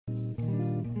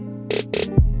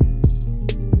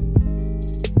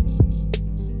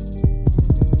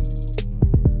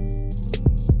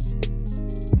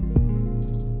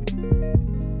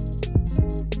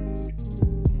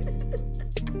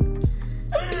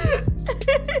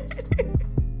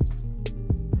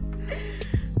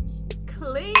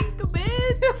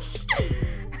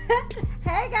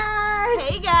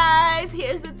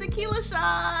tequila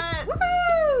shot.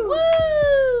 Woo!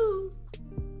 Woo!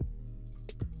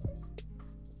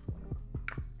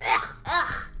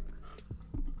 Ugh.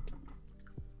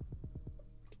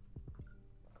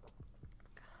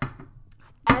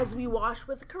 As we wash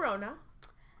with Corona.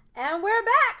 And we're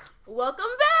back. Welcome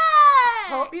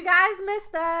back! Hope you guys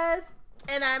missed us.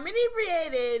 And I'm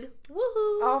inebriated.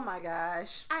 Woohoo! Oh my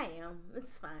gosh. I am.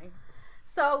 It's fine.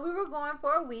 So we were going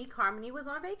for a week. Harmony was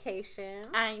on vacation.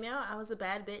 I know. I was a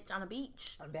bad bitch on a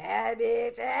beach. A bad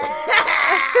bitch.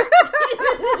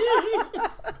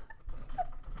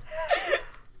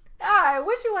 All right,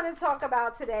 what you want to talk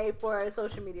about today for a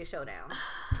social media showdown?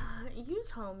 You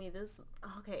told me this.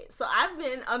 Okay, so I've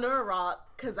been under a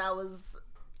rock because I was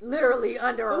Literally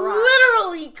under a rock.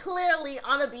 literally, clearly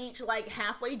on a beach, like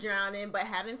halfway drowning, but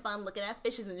having fun looking at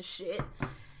fishes and shit. And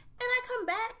I come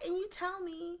back and you tell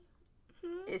me.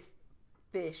 It's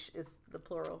fish is the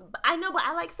plural. I know, but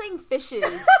I like saying fishes.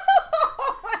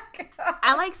 Oh my god.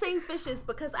 I like saying fishes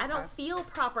because I don't feel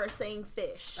proper saying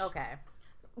fish. Okay.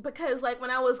 Because, like,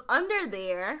 when I was under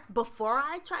there, before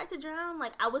I tried to drown,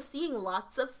 like, I was seeing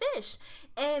lots of fish.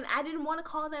 And I didn't want to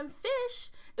call them fish.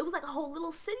 It was, like, a whole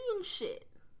little city and shit.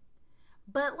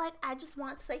 But, like, I just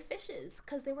wanted to say fishes.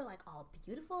 Because they were, like, all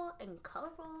beautiful and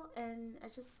colorful. And I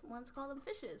just wanted to call them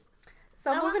fishes.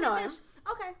 So I wanna moving say on. fish.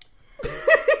 Okay.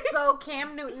 So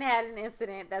Cam Newton had an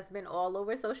incident that's been all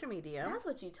over social media. That's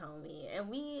what you told me. And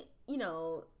we, you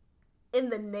know, in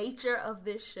the nature of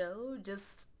this show,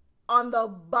 just on the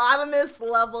bottomest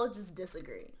level, just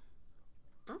disagree.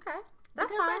 Okay.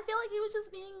 That's Because fine. I feel like he was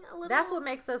just being a little... That's what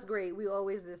makes us great. We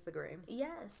always disagree.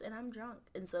 Yes, and I'm drunk.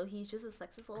 And so he's just a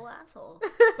sexist little asshole.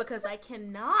 Because I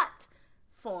cannot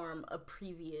form a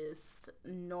previous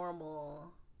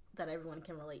normal that everyone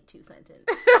can relate to sentence.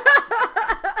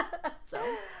 So...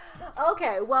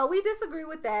 Okay, well, we disagree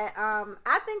with that.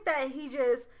 I think that he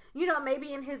just, you know,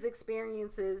 maybe in his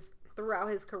experiences throughout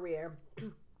his career,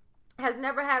 has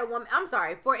never had a woman. I'm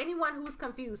sorry, for anyone who's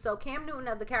confused. So Cam Newton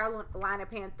of the Carolina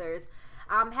Panthers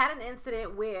had an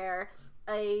incident where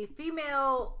a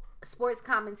female sports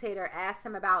commentator asked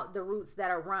him about the routes that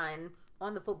are run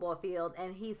on the football field.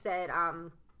 And he said,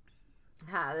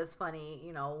 that's funny,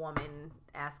 you know, a woman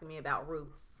asking me about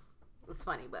routes. It's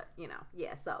funny, but, you know,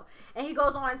 yeah, so. And he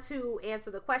goes on to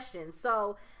answer the question.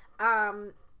 So, I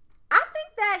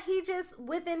think that he just,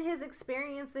 within his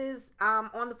experiences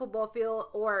on the football field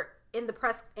or in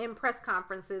press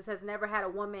conferences, has never had a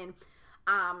woman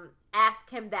ask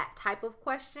him that type of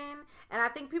question. And I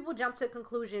think people jump to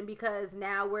conclusion because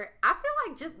now I feel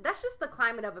like that's just the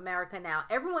climate of America now.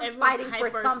 Everyone's fighting for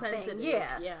something.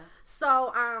 Yeah.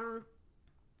 So,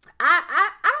 I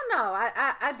don't know.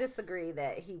 I disagree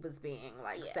that he was being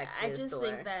like sexist. I just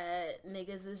think that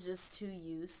niggas is just too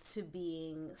used to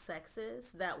being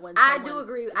sexist that when I do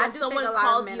agree. I do someone think a lot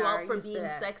calls of men you are out for used to being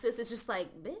that. sexist, it's just like,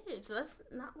 bitch, that's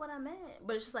not what I meant.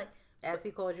 But it's just like, as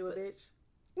he called you a bitch.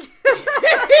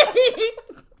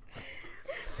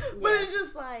 But it's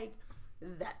just like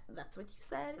that's what you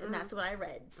said and that's what I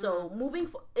read. So moving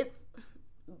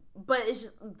but it's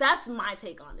just, that's my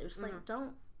take on it. It's just like,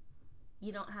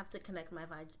 you don't have to connect my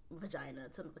vagina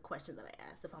to the question that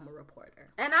I asked if I'm a reporter.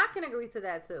 And I can agree to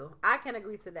that too. I can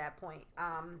agree to that point.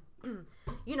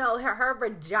 You know, her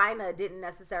vagina didn't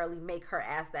necessarily make her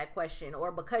ask that question,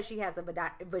 or because she has a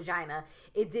vagina,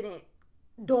 it didn't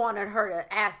dawn on her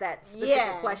to ask that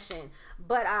specific question.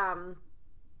 But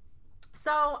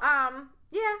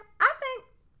yeah, I think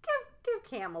give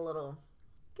Cam a little.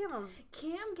 Give him.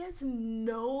 Cam gets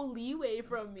no leeway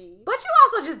from me. But you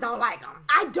also just don't like him.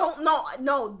 I don't know.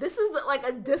 No, this is like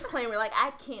a disclaimer. Like,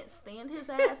 I can't stand his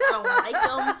ass. I don't like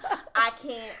him. I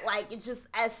can't, like, it's just,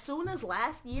 as soon as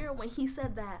last year when he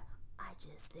said that, I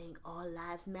just think all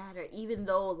lives matter. Even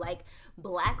though, like,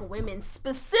 black women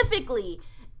specifically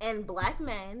and black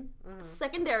men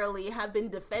secondarily have been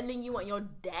defending you on your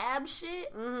dab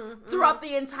shit throughout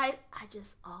the entire,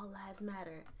 all lives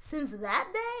matter. Since that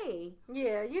day.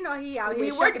 Yeah, you know, he out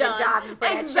here shucking a job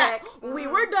and exactly. We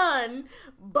were done.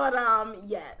 But,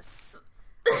 yes.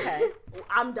 Okay.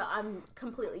 I'm done. I'm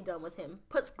completely done with him.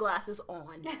 Puts glasses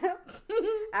on.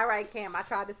 All right, Cam, I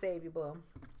tried to save you, boo.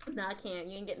 Nah, I can't.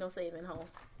 You ain't get no saving home.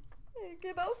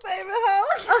 Get no saving home.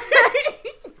 Okay.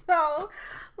 So,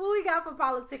 what we got for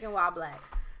Politicking While Black?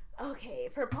 Okay,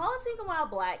 for Politicking While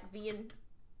Black,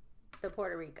 the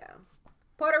Puerto Rico.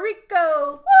 Puerto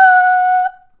Rico! Woo!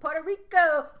 Puerto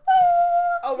Rico!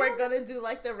 Woo! Oh, we're gonna do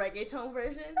like the reggaeton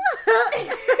version?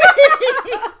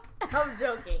 I'm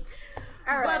joking.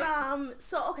 All right. But,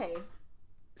 so, okay.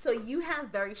 So you have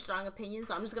very strong opinions.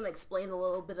 So I'm just gonna explain a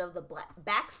little bit of the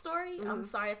backstory. Mm-hmm. I'm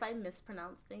sorry if I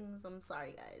mispronounce things. I'm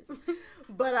sorry, guys.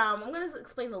 But I'm gonna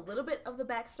explain a little bit of the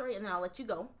backstory, and then I'll let you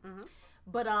go. Mm-hmm.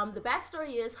 But the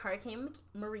backstory is Hurricane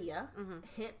Maria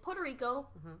hit Puerto Rico,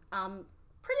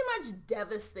 pretty much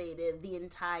devastated the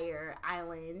entire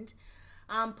island.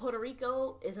 Puerto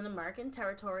Rico is an American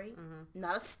territory,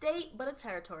 not a state, but a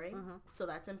territory. So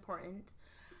that's important.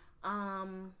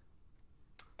 And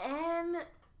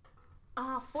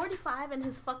 45 and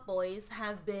his fuckboys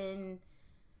have been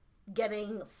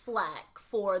getting flack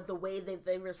for the way that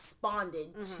they responded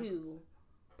to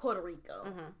Puerto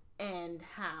Rico and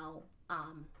how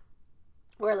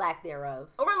or lack thereof.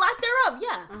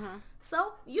 Yeah.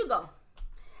 So you go.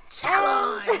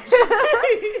 Challenge.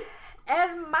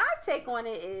 And my take on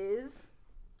it is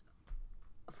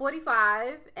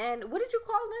 45 and what did you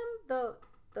call them?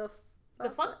 The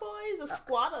fuckboys, a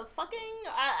squad of fucking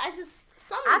I just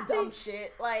dumb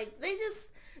shit. Like they just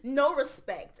no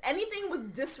respect. Anything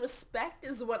with disrespect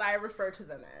is what I refer to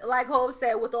them as. Like Hov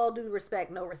said, with all due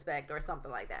respect, no respect, or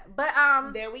something like that. But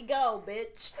there we go,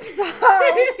 bitch. So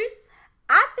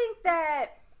I think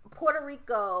that Puerto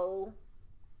Rico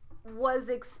was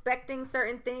expecting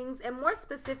certain things, and more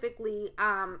specifically,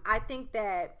 I think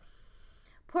that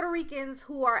Puerto Ricans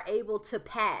who are able to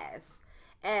pass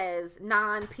as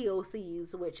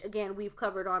non-POCs, which again we've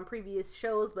covered on previous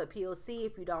shows, but POC,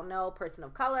 if you don't know, person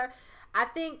of color. I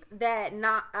think that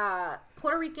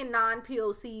Puerto Rican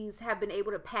non-POCs have been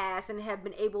able to pass and have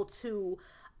been able to,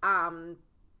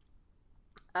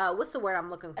 what's the word I'm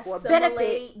looking for?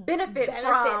 Benefit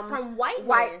from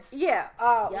whiteness. Yep.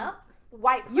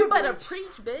 White privilege. You better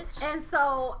preach, bitch. And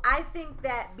so I think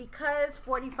that because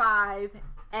 45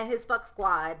 and his fuck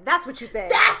squad, that's what you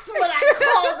said. That's what I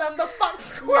call them, the fuck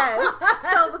squad.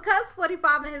 Yes. So because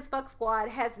 45 and his fuck squad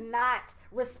has not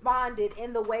responded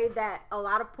in the way that a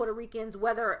lot of Puerto Ricans,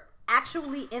 whether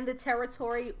actually in the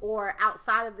territory or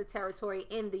outside of the territory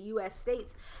in the U.S.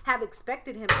 states, have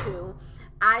expected him to,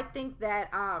 I think that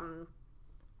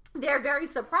they're very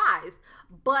surprised.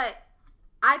 But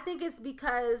I think it's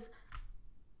because,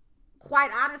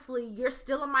 quite honestly, you're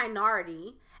still a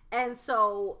minority. And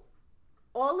so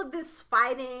all of this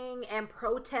fighting and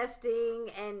protesting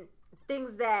and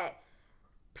things that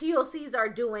POCs are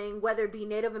doing, whether it be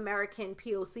Native American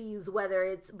POCs, whether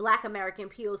it's Black American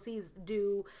POCs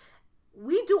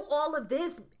we do all of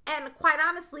this, and quite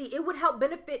honestly, it would help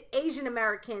benefit Asian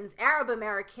Americans, Arab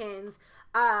Americans,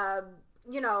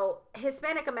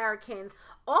 Hispanic Americans,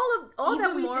 all even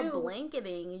that we more do.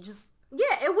 Blanketing,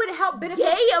 it would help benefit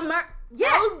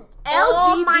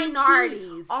all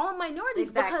minorities. All minorities.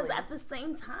 Exactly. Because at the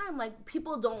same time, like,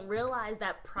 people don't realize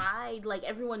that Pride, like,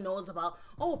 everyone knows about,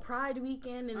 Pride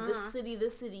weekend in this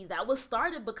city. That was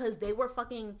started because they were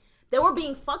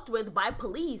being fucked with by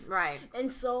police. Right.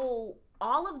 And so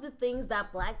all of the things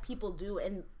that Black people do,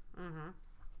 and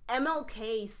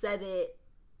MLK said it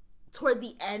toward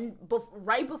the end,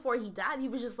 right before he died, he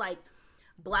was just like,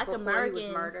 Black Americans. He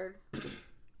was murdered.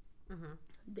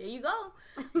 There you go.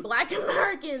 Black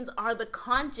Americans are the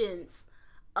conscience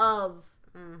of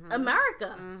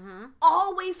America.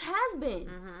 Always has been.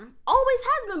 Always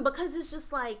has been, because it's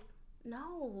just like,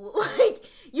 no, like,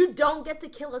 you don't get to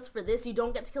kill us for this. You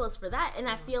don't get to kill us for that. And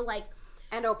I feel like,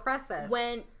 and oppress us.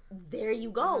 There you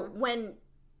go. When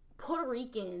Puerto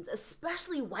Ricans,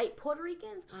 especially white Puerto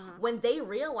Ricans, when they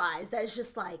realize that it's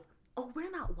just like,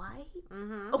 we're not white.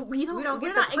 We don't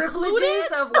get the privileges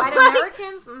of white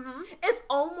Americans. It's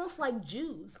almost like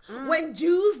Jews. When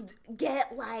Jews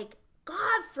get, like,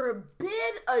 God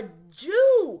forbid, a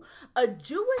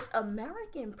Jewish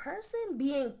American person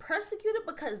being persecuted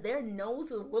because their nose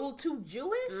is a little too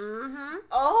Jewish.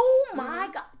 Oh my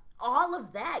God. All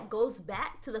of that goes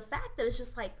back to the fact that it's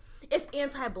just like, it's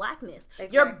anti-Blackness.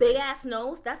 Exactly. Your big ass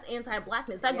nose, that's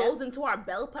anti-Blackness. That goes into our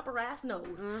bell pepper ass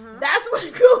nose. That's what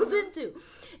it goes into.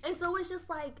 And so it's just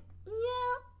like,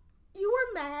 yeah, you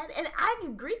were mad. And I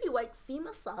agree, like,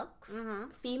 FEMA sucks.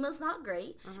 FEMA's not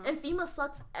great. And FEMA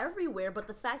sucks everywhere. But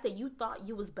the fact that you thought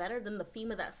you was better than the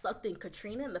FEMA that sucked in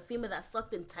Katrina and the FEMA that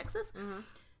sucked in Texas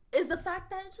is the fact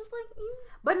that it's just like,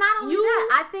 but not only that,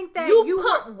 I think that you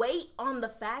put weight on the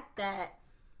fact that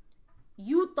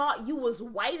you thought you was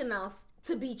white enough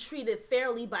to be treated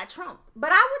fairly by Trump.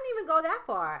 But I wouldn't even go that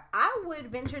far. I would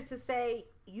venture to say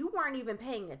you weren't even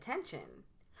paying attention.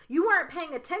 You weren't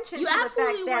paying attention to the fact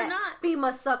that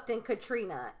FEMA sucked in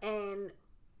Katrina, and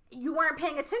you weren't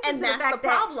paying attention to the fact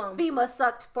that FEMA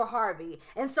sucked for Harvey.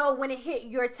 And so when it hit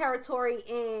your territory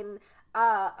in,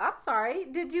 I'm sorry,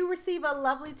 did you receive a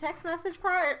lovely text message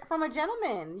from a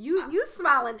gentleman? You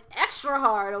smiling extra extra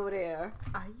hard over there.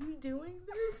 Are you doing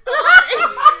this?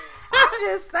 I'm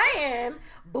just saying.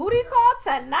 Booty call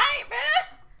tonight, man.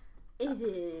 It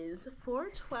is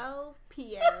 4:12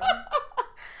 p.m.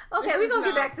 Okay, we're gonna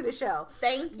get back to the show.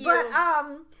 Thank you. But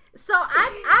so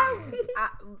I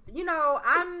you know,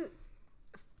 I'm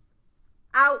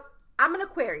an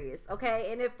Aquarius, okay?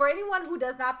 And if for anyone who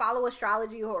does not follow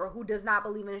astrology or who does not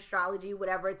believe in astrology,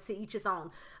 whatever, to each his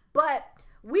own. But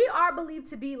we are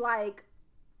believed to be like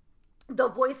the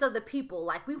voice of the people.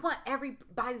 Like, we want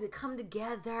everybody to come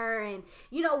together, and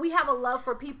you know, we have a love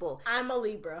for people. I'm a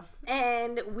Libra,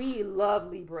 and we love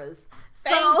Libras.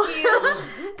 Thank you.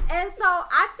 And so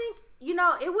I think, you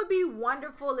know, it would be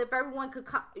wonderful if everyone could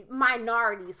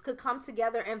minorities could come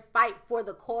together and fight for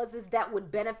the causes that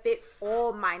would benefit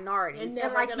all minorities. It's never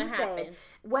and like gonna you happen. said,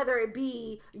 whether it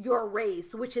be your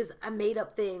race, which is a made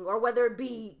up thing, or whether it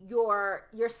be your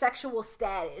sexual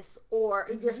status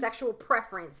or your sexual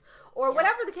preference, or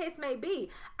whatever the case may be,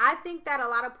 I think that a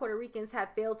lot of Puerto Ricans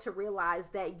have failed to realize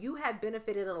that you have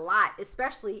benefited a lot,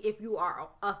 especially if you are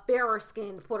a fairer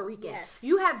skinned Puerto Rican. Yes.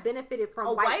 You have benefited from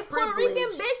A white Puerto privilege.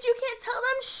 Rican bitch, you can't tell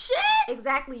them shit.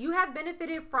 Exactly. You have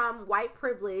benefited from white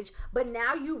privilege, but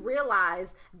now you realize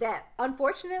that,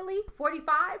 unfortunately,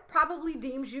 45 probably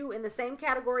deems you in the same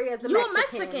category as a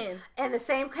Mexican. And the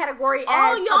same category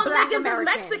all as y'all a Black niggas American.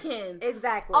 is Mexican.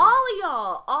 Exactly.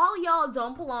 All y'all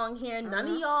don't belong here. None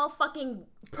of y'all fucking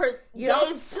you don't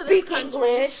gave to this speak country.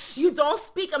 English. You don't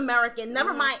speak American.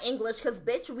 Never mind English, because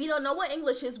bitch, we don't know what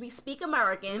English is. We speak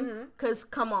American, because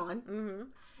come on.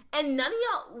 And none of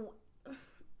y'all...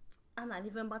 I'm not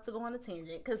even about to go on a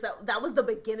tangent, because that was the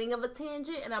beginning of a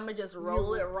tangent, and I'm going to just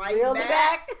roll it right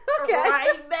back. Okay.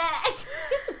 Right back.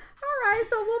 All right,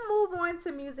 so we'll move on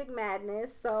to Music Madness.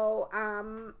 So I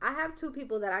have two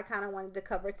people that I kind of wanted to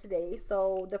cover today.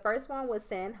 So the first one was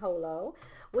San Holo,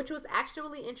 which was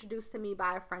actually introduced to me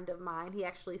by a friend of mine. He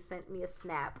actually sent me a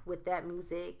snap with that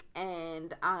music,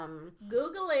 and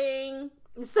Googling.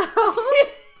 So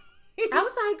I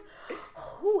was like,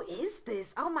 who is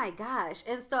this? Oh my gosh.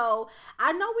 And so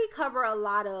I know we cover a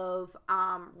lot of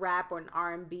rap and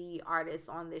R&B artists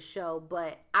on this show,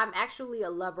 but I'm actually a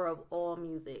lover of all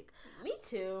music. Me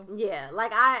too. Yeah,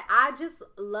 like I just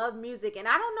love music, and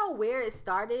I don't know where it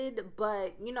started,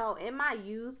 but you know, in my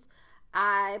youth,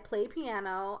 I played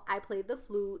piano, I played the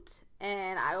flute,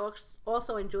 and I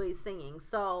also enjoyed singing.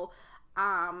 So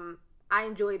I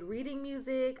enjoyed reading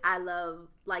music. I love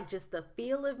like just the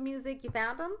feel of music. You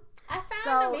found him? I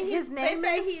found him. His name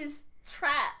they say he's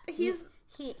trap. He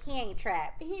ain't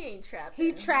trapped. He ain't trapped.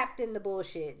 He trapped in the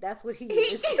bullshit. That's what he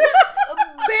is. Bingo,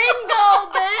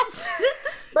 bitch.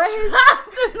 But his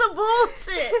trapped in the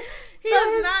bullshit. He so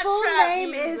is his not full trap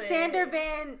name music. is Sander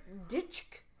Van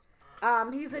Dijk.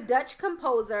 He's a Dutch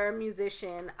composer,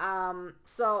 musician.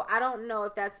 So I don't know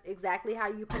if that's exactly how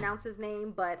you pronounce his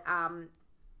name, but I'm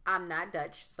not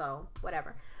Dutch, so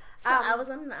whatever. So I was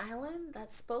on an island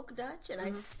that spoke Dutch, and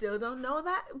I still don't know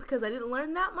that because I didn't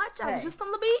learn that much. I was just on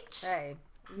the beach. Hey,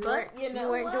 you were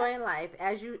enjoying life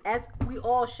as we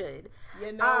all should.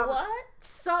 You know what?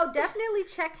 So definitely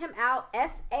check him out.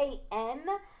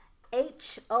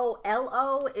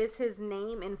 SANHOLO is his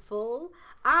name in full.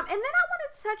 And then I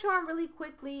wanted to touch on really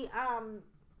quickly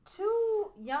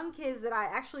two young kids that I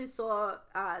actually saw.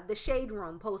 The Shade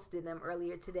Room posted them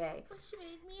earlier today, Which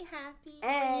made me happy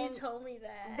and when you told me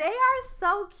that. they are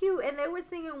so cute, and they were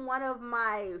singing one of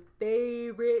my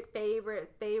favorite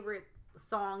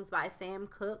songs by Sam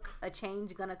Cooke, A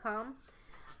Change Gonna Come.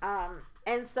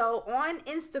 And so on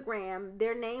Instagram,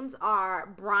 their names are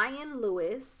Brian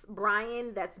Lewis.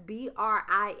 Brian, that's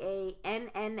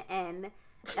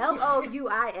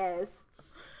BRIANNNLOUIS.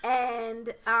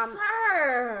 And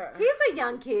Sir, he's a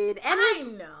young kid, and I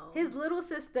know his little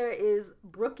sister is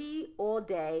Brookie All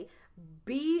Day,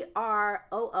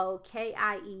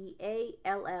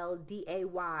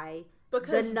 BROOKIEALLDAY.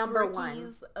 because the number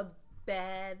Brookie's one. a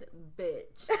bad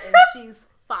bitch, and she's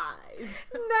 5.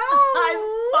 No, I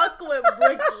fuck with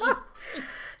Brookie.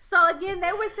 So again,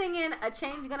 they were singing "A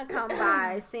Change Gonna Come"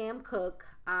 by Sam Cooke,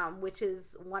 which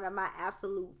is one of my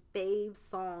absolute fave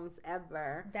songs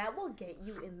ever. That will get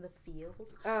you in the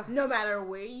feels, no matter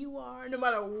where you are, no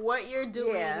matter what you're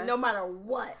doing, no matter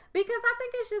what. Because I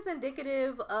think it's just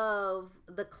indicative of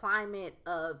the climate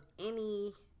of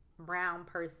any brown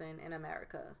person in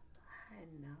America. I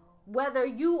know. Whether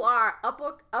you are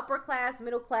upper class,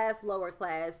 middle class, lower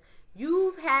class,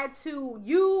 you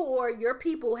or your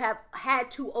people have had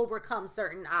to overcome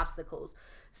certain obstacles.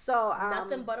 So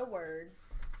Nothing but a word.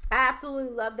 I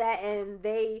absolutely love that. And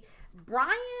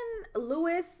Brian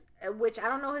Lewis, which I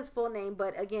don't know his full name,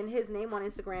 but again, his name on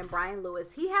Instagram, Brian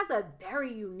Lewis, he has a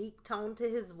very unique tone to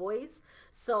his voice.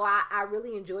 So I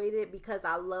really enjoyed it because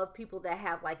I love people that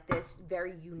have like this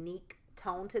very unique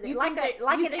tone to them. Like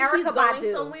an Erykah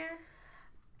Badu. Somewhere?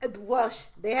 Well,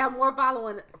 they have more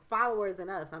followers than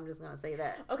us. I'm just going to say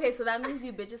that. Okay, so that means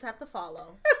you bitches have to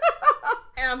follow.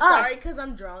 And I'm sorry because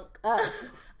I'm drunk. Us.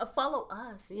 Follow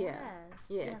us. Yes.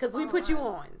 Yeah. Yeah, because we put you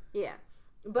on. Yeah.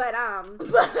 But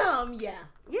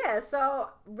yeah, so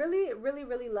really, really,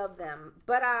 really love them.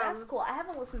 But that's cool. I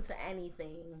haven't listened to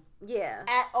anything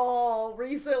at all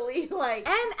recently. Like,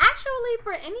 and actually,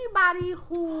 for anybody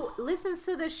who listens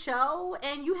to the show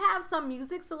and you have some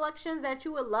music selections that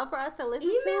you would love for us to listen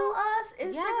to, email us,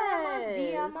 Instagram us,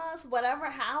 DM us, whatever,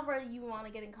 however you want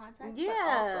to get in contact. Yeah.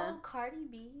 But also Cardi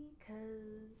B,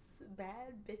 because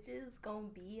Bad Bitches gonna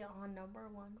be on number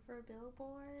 1 for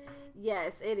Billboard.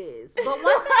 Yes, it is. But one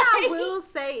thing I will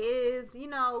say is,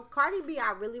 Cardi B,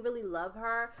 I really, really love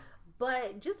her.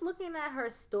 But just looking at her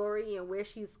story and where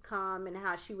she's come and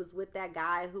how she was with that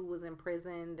guy who was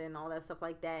imprisoned and all that stuff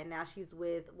like that. And now she's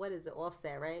with,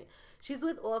 Offset, right? She's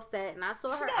with Offset, and I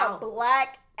saw her out. A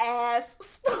black ass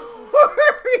story.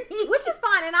 Which is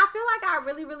fine. And I feel like I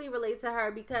really, really relate to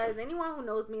her because anyone who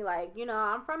knows me, like,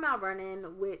 I'm from Mount Vernon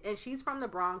and she's from the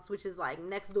Bronx, which is like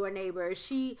next door neighbor.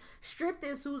 She stripped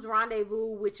in Sue's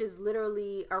Rendezvous, which is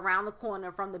literally around the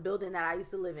corner from the building that I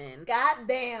used to live in. God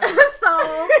damn. So,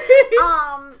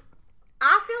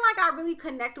 I feel like I really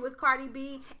connect with Cardi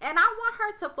B, and I want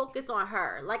her to focus on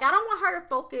her. Like, I don't want her to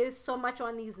focus so much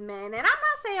on these men. And I'm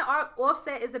not saying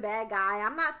Offset is a bad guy.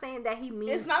 I'm not saying that he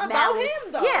means it's not malice. about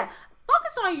him, though. Yeah,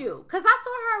 focus on you. Because I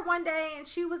saw her one day, and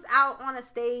she was out on a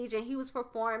stage, and he was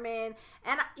performing.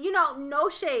 And, no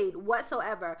shade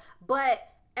whatsoever. But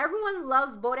everyone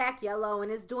loves Bodak Yellow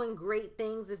and is doing great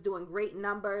things, is doing great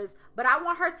numbers, but I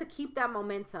want her to keep that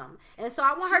momentum. And so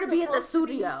I want her to be in the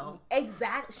studio.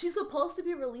 Exactly. She's supposed to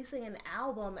be releasing an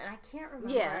album, and I can't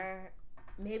remember. Yeah.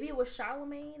 Maybe it was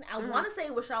Charlamagne. I want to say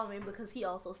it was Charlamagne because he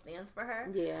also stands for her.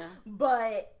 Yeah.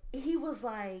 But he was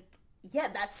like, yeah,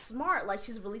 that's smart. Like,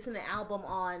 she's releasing an album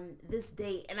on this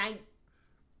date. And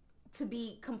to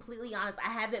be completely honest, I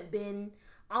haven't been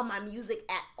on my music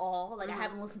at all. Like, I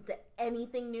haven't listened to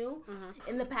anything new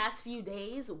in the past few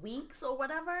days, weeks, or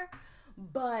whatever.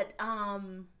 But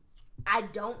I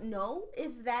don't know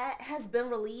if that has been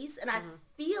released. And I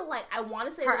feel like I want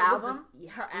to say her album.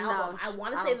 Her album. No, I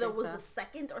want to say that it was the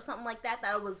second or something like that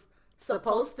it was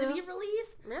supposed to be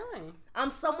released. Really?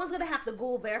 Someone's gonna have to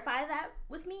Google verify that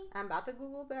with me. I'm about to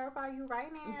Google verify you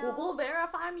right now. Google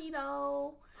verify me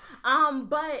though.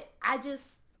 But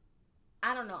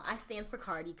I don't know. I stand for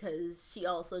Cardi because she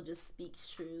also just speaks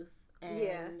truth.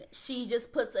 And she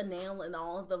just puts a nail in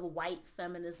all the white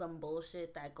feminism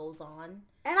bullshit that goes on.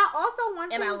 And I also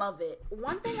I love it.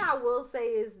 One thing I will say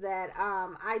is that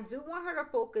I do want her to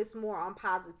focus more on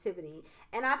positivity.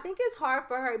 And I think it's hard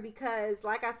for her because,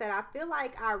 like I said, I feel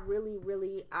like I really,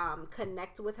 really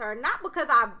connect with her. Not because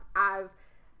I've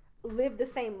lived the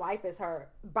same life as her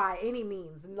by any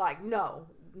means. Like, no,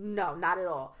 not at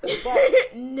all.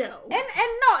 But no. And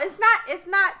no, it's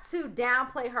not to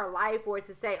downplay her life or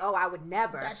to say, oh, I would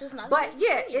never. That's just not But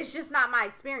yeah, it's just not my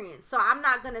experience. So I'm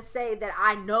not going to say that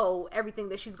I know everything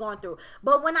that she's going through.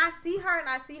 But when I see her and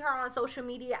I see her on social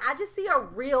media, I just see a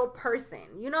real person.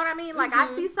 You know what I mean? Like,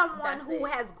 I see someone who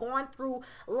has gone through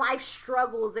life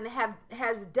struggles and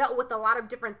has dealt with a lot of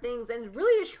different things and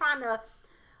really is trying to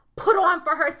put on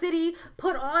for her city,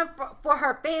 put on for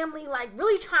her family, like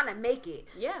really trying to make it.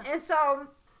 Yeah. And so,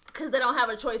 because they don't have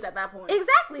a choice at that point.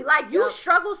 Exactly. Like, you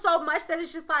struggle so much that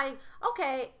it's just like,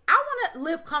 okay, I want to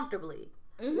live comfortably.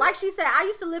 Like she said, I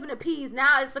used to live in a P's.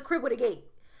 Now it's a crib with a gate.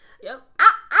 Yep.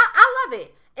 I love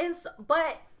it. And so,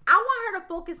 but I want her to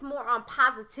focus more on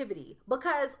positivity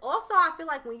because also I feel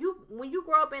like when you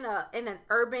grow up in an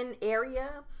urban area,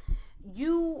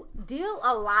 you deal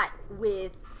a lot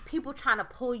with people trying to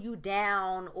pull you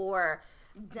down or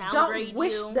don't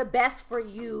wish the best for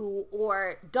you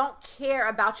or don't care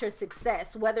about your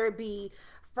success, whether it be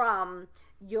from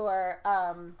your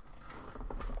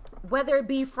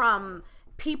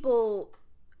people,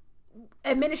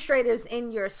 administrators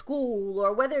in your school,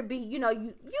 or whether it be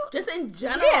you just in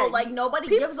general, like nobody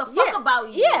gives a fuck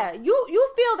about you. Yeah,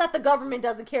 you feel that the government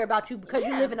doesn't care about you because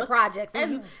you live in the projects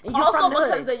and you're also from the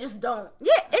because hood. they just don't.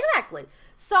 Yeah, exactly.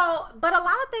 So, but a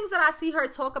lot of things that I see her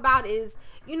talk about is,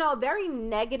 very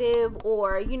negative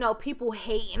or, people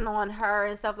hating on her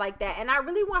and stuff like that. And I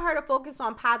really want her to focus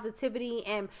on positivity,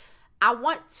 and I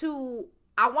want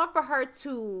for her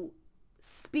to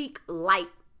speak light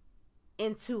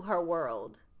into her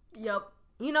world. Yep.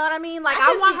 You know what I mean? Like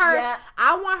I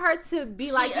want her to be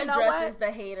she like, you know what? addresses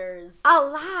the haters a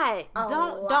lot.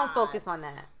 Don't focus on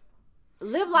that.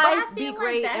 Live life, be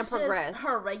great, and progress.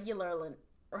 Her regularness.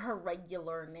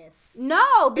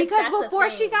 No, because before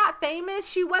she got famous,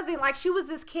 she wasn't like, she was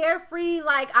this carefree,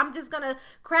 like, I'm just gonna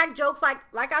crack jokes. Like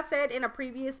I said in a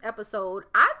previous episode,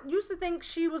 I used to think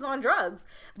she was on drugs,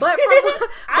 but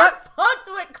I fucked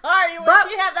with Cardi when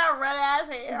she had that red ass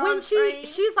hair. When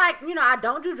she's like, you know, I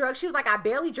don't do drugs. She was like, I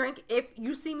barely drink. If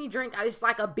you see me drink, it's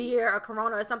like a beer, a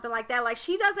Corona, or something like that. Like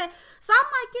she doesn't. So I'm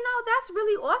like, you know, that's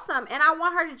really awesome, and I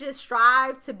want her to just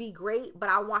strive to be great, but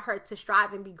I want her to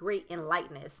strive and be great in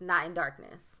lightness, not in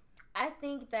darkness. I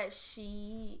think that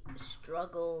she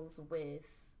struggles with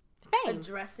fame.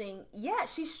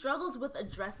 She struggles with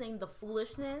addressing the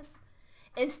foolishness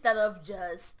instead of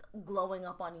just glowing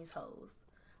up on these hoes.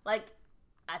 Like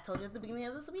I told you at the beginning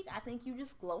of this week, I think you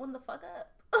just glowing the fuck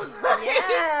up.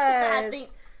 Yes.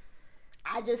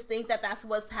 I just think that that's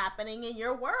what's happening in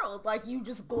your world. Like, you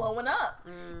just glowing up.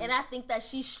 And I think that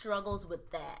she struggles with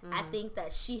that. I think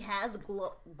that she has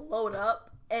glowed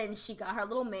up, and she got her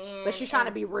little man. But she's trying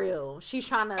to be real. She's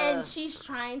trying to... And she's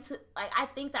trying to... Like, I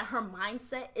think that her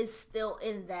mindset is still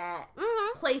in that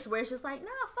place where it's just like, nah,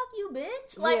 fuck you,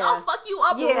 bitch. Like, I'll fuck you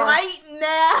up right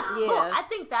now. Yeah. I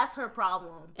think that's her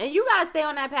problem. And you gotta stay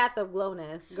on that path of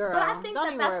glowness, girl. But I think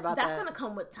that's gonna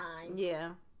come with time.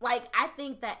 Yeah. Like, I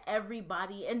think that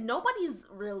everybody, and nobody's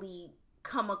really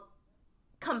come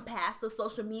past the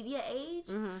social media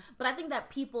age, but I think that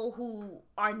people who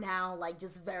are now, like,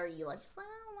 just very, like, just like,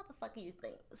 oh, what the fuck are you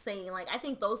saying? Like, I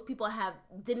think those people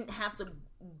didn't have to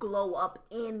glow up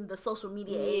in the social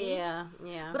media age.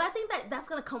 Yeah. But I think that that's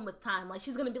going to come with time. Like,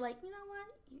 she's going to be like, you know what?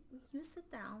 You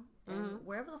sit down, and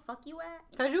wherever the fuck you at,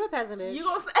 because you a peasant bitch. You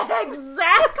gonna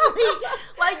exactly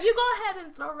like, you go ahead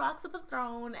and throw rocks at the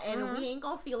throne, and we ain't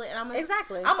gonna feel it. And I'm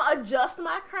gonna adjust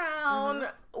my crown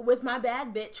with my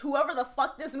bad bitch, whoever the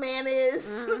fuck this man is,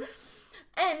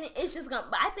 and it's just gonna.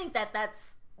 But I think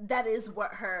that is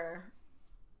what her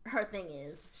thing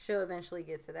is. She'll eventually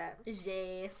get to that.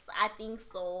 Yes, I think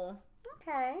so.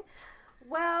 Okay,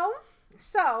 well,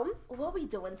 so what we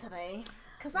doing today?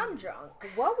 Because I'm drunk.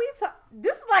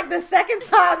 This is like the second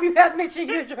time you have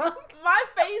mentioned you're drunk. My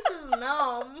face is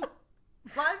numb.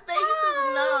 My face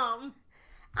is numb.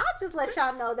 I'll just let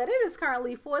y'all know that it is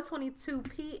currently 4:24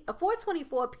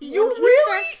 p.m. You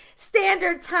really? Eastern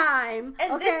Standard Time.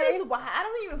 And this is why I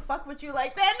don't even fuck with you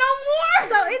like that no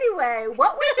more. So anyway,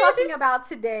 what we're talking about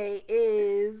today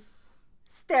is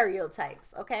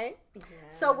stereotypes, okay? Yes.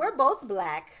 So we're both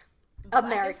black.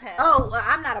 American.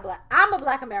 I'm a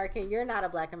black American. You're not a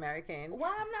black American.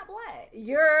 Why I'm not black?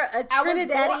 You're a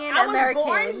Trinidadian American. I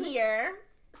was born here.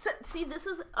 So, see, this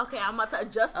is okay. I'm about to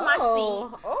adjust my seat.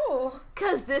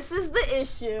 Because this is the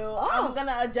issue. I'm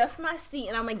gonna adjust my seat,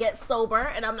 and I'm gonna get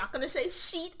sober, and I'm not gonna say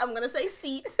sheet. I'm gonna say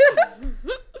seat.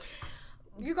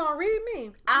 You gonna read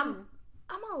me? I'm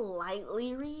gonna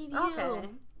lightly read you. Okay.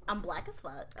 I'm black as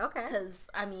fuck. Okay. Because,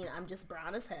 I mean, I'm just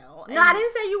brown as hell. No, I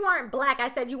didn't say you weren't black. I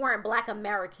said you weren't black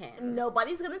American.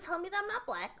 Nobody's going to tell me that I'm not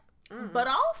black. But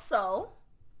also,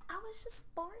 I was just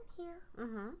born here.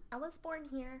 I was born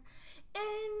here.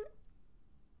 And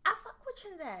I fuck with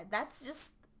Trinidad. That's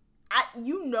just...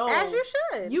 you know. As you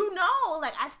should. You know.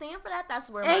 Like, I stand for that. That's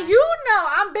where and you know,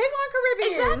 I'm big on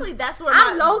Caribbean. Exactly. That's where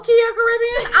I'm low-key a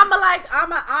Caribbean.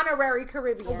 I'm an honorary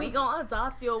Caribbean. We gonna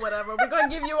adopt you or whatever. We're gonna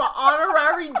give you an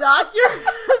honorary doctorate.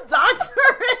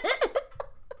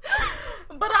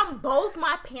 But both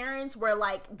my parents were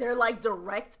like, they're like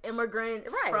direct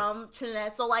immigrants from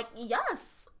Trinidad. So like, yes,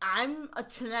 I'm a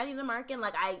Trinidadian American.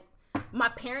 Like my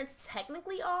parents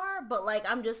technically are, but like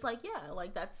I'm just like, yeah,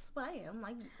 like that's what I am.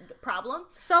 Like, problem.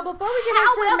 So before we get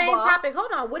into the main topic,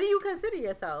 hold on. What do you consider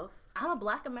yourself? I'm a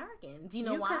black American. Do you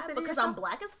know why? Because I'm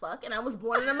black as fuck and I was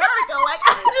born in America. Like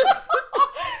I just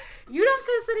You don't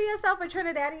consider yourself a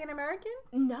Trinidadian American?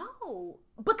 No.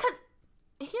 Because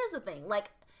here's the thing, like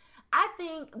I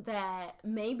think that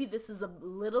maybe this is a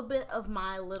little bit of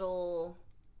my little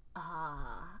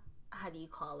how do you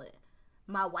call it?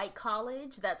 My white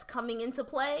college that's coming into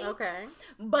play. Okay.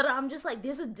 But I'm just like,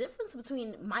 there's a difference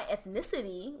between my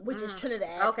ethnicity, which is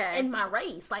Trinidad, and my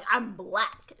race. Like, I'm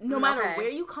black. No matter where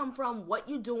you come from, what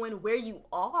you're doing, where you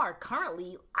are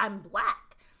currently, I'm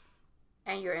black.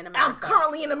 And you're in America. I'm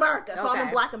currently in America, so I'm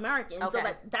a black American. So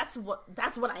that's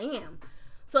what I am.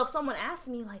 So if someone asks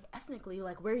me, like, ethnically,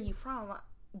 like, where are you from?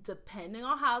 Depending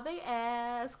on how they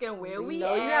ask and where we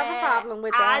know at, you have a problem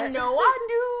with that. I know I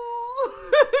do.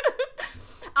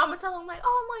 I'm gonna tell them like,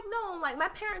 oh, I'm like, no, like my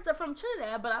parents are from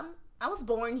Trinidad, but I was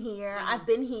born here. I've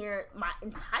been here my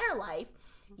entire life.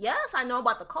 Yes, I know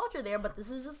about the culture there, but this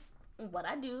is just what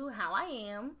I do, how I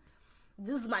am.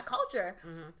 This is my culture.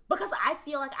 Because I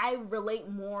feel like I relate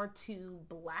more to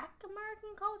Black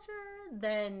American culture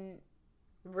than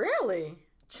Really?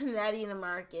 Trinidadian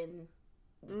American.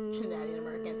 Than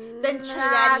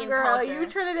Trinidadian girl, culture. You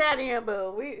Trinidadian,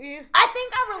 boo. I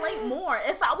think I relate more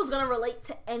if I was gonna relate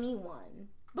to anyone.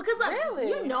 Because Really?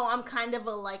 you know I'm kind of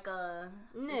a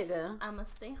nigga. I'ma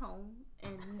stay home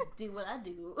and do what I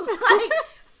do.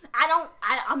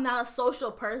 I'm not a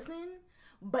social person,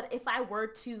 but if I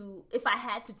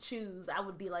had to choose, I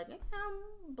would be like,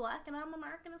 I'm Black and I'm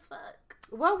American as fuck.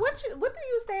 Well, what do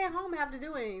you stay at home have to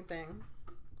do with anything?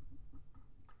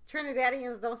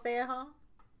 Trinidadians don't stay at home?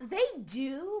 They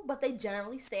do, but they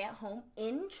generally stay at home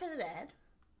in Trinidad.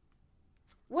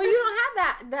 Well, you don't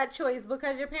have that choice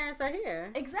because your parents are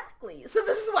here. Exactly. So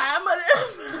this is why I'm a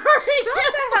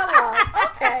Shut the hell up.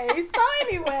 Okay. So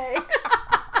anyway.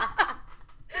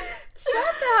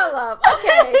 Shut the hell up.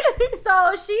 Okay.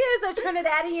 So she is a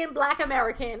Trinidadian Black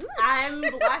American. I'm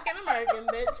Black and American,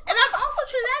 bitch. And I'm also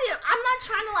Trinidadian. I'm not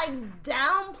trying to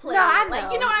downplay. No, I know.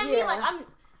 Like, you know what I mean? Yeah. Like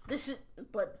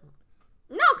but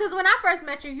No, because when I first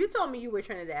met you told me you were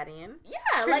Trinidadian.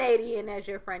 yeah, Trinidadian, as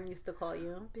your friend used to call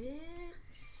you. bitch.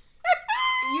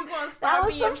 You gonna That start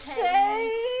was being some petty.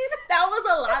 shade. That was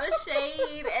a lot of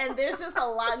shade, and there's just a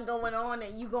lot going on,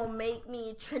 and you gonna make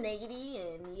me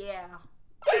Trinidadian, yeah.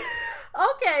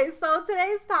 Okay, so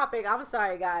today's topic, I'm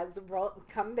sorry guys,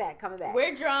 coming back.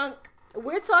 We're drunk.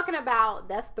 We're talking about,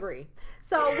 that's 3.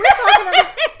 So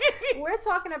we're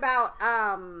talking about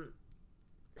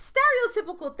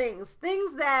stereotypical things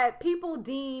that people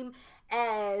deem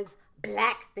as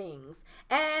Black things.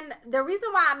 And the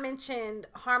reason why I mentioned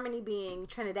Harmony being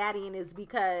Trinidadian is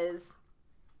because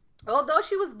although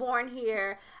she was born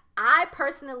here, I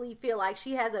personally feel like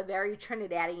she has a very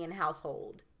Trinidadian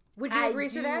household. Would you agree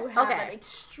to that? Okay.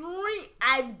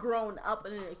 I've grown up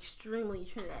in an extremely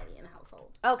Trinidadian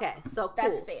household. Okay, so cool.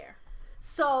 That's fair.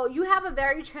 So you have a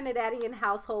very Trinidadian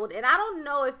household, and I don't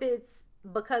know if it's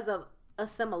because of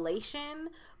assimilation,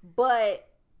 but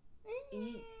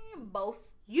Both.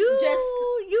 you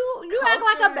act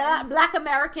like a Black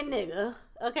American nigga,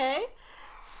 okay?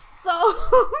 So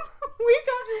We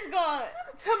gonna just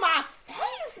go to my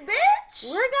face, bitch.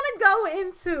 we're gonna go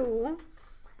into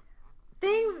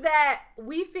things that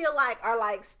we feel like are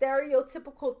like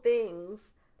stereotypical things,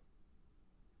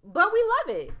 but we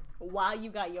love it. While you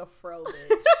got your fro,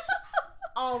 bitch,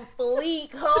 on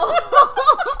fleek, ho.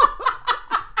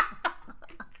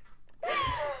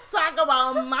 Talk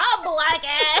about my Black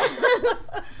ass.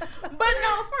 But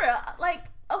no, for real,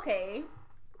 okay,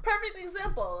 perfect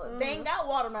example. They ain't got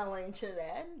watermelon in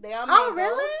Trinidad. They are mangoes. Oh,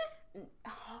 really?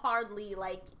 Hardly,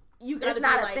 you gotta It's be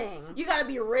not a thing. You gotta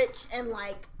be rich and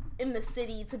in the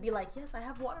city to be yes, I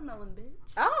have watermelon, bitch.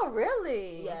 Oh,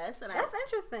 really? Yes, and that's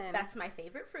interesting. That's my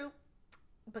favorite fruit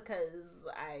because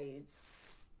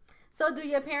So do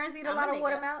your parents eat a I'm lot a of nigga.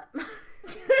 watermelon?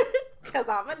 Because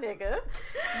I'm a nigga.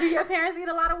 Do your parents eat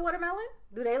a lot of watermelon?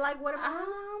 Do they like watermelon?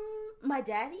 My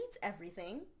dad eats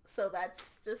everything, so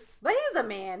that's just. But he's a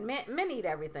man. Men eat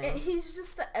everything. He's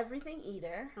just an everything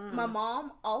eater. My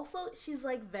mom also, she's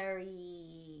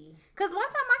very. Because one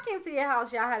time I came to your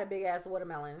house, y'all had a big ass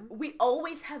watermelon. We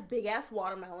always have big ass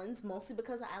watermelons, mostly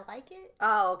because I like it.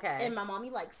 Oh, okay. And my mommy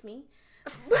likes me.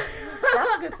 That's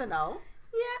good to know.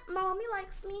 Yeah, my mommy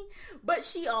likes me, but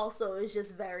she also is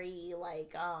just very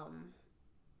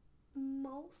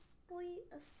mostly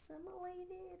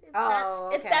assimilated.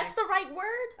 If that's the right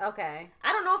word. Okay.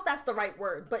 I don't know if that's the right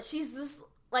word, but she's just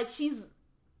she's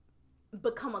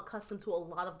become accustomed to a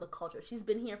lot of the culture. She's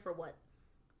been here for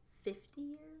 50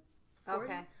 years? 40?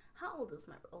 Okay. How old is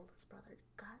my oldest brother?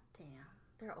 God damn,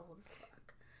 they're old as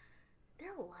fuck.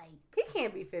 They're he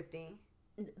can't be 50.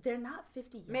 They're not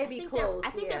 50 yet. Maybe close. I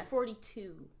think they're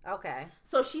 42. Okay.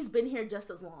 So she's been here just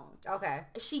as long. Okay.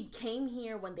 She came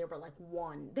here when they were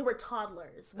 1. They were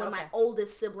toddlers when my Okay.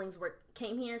 oldest siblings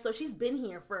came here. So she's been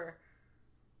here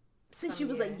since she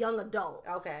was a young adult.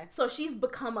 Okay. So she's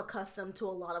become accustomed to a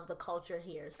lot of the culture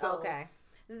here. So Okay.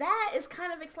 that is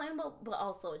kind of explainable, but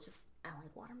also I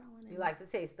like watermelon. You like the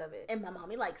taste of it. And my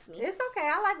mommy likes me. It's okay.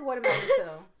 I like watermelon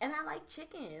too. And I like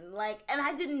chicken. And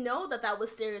I didn't know that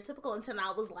was stereotypical until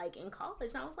I was in college.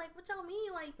 And I was like, what y'all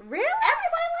mean? Really?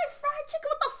 Everybody likes fried chicken.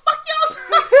 What the fuck y'all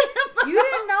talking about? You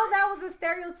didn't know that was a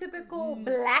stereotypical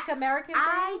Black American thing?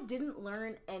 I didn't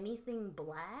learn anything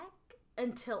Black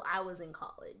until I was in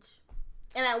college.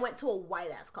 And I went to a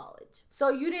white-ass college. So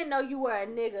you didn't know you were a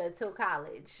nigga until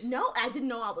college? No, I didn't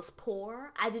know I was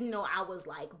poor. I didn't know I was,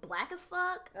 Black as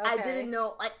fuck. Okay. I didn't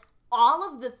know, all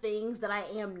of the things that I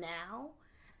am now,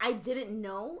 I didn't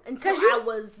know until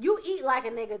you eat like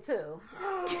a nigga too.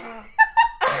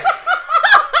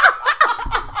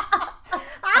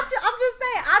 I'm just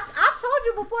saying. I've told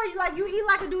you before. You eat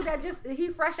like a dude that he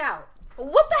fresh out.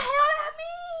 What the hell that mean?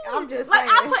 I'm just like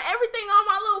saying. I put everything on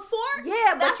my little fork.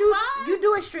 Yeah, but fine. you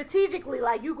do it strategically.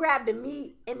 Like you grab the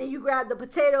meat and then you grab the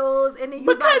potatoes and then you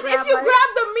because if you grab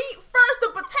the meat first, the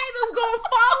potatoes gonna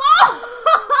fall off.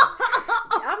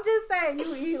 I'm just saying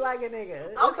you eat like a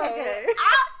nigga. Okay.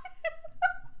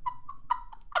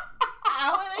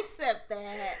 I would accept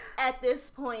that at this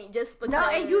point, just because. No,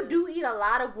 and you do eat a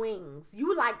lot of wings.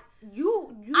 You like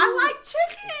you. I like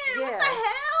chicken. Yeah. What the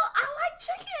hell? I like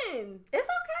chicken. It's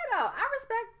okay though. I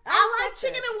respect like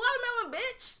chicken and watermelon,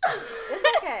 bitch. It's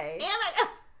okay. And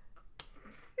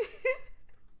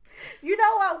you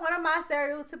know what? One of my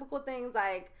stereotypical things,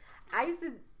 like I used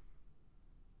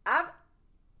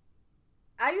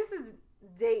to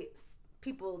date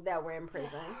people that were in prison.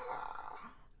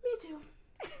 Me too.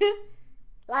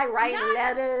 Like writing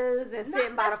letters and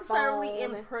sitting by the phone. Not necessarily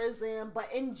in prison, but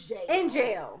in jail. In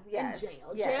jail, yes. In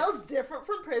jail. Yes. Jail's different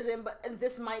from prison, and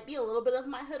this might be a little bit of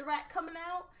my hood rat coming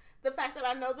out. The fact that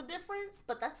I know the difference,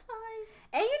 but that's fine.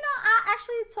 And I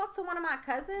actually talked to one of my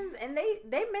cousins, and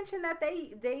they mentioned that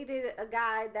they dated a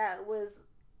guy that was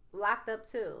locked up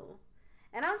too.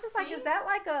 And I'm just like, is that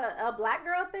like a black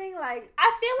girl thing? Like,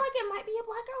 I feel like it might be a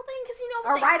black girl thing because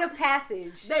a rite of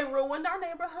passage. They ruined our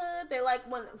neighborhood. They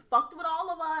fucked with all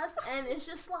of us, and it's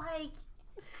just like,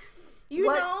 you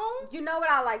know what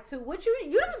I like too. What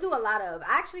you don't do a lot of.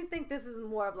 I actually think this is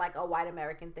more of like a white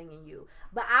American thing in you.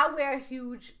 But I wear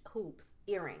huge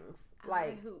earrings. I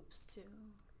wear hoops too.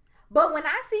 But when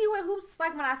I see you in hoops, it's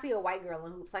like when I see a white girl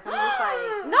in hoops. Like, I'm just like,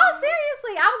 no,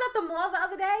 seriously. I was at the mall the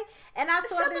other day, and I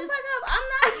saw Shut the fuck up. I'm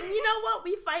not, you know what?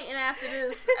 We fighting after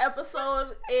this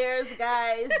episode airs,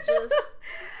 guys. Just.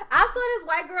 I saw this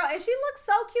white girl, and she looked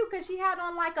so cute because she had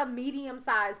on, like, a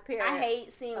medium-sized pair. I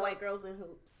hate seeing white girls in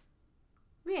hoops.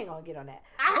 We ain't gonna get on that.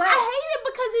 I hate it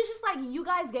because it's just like, you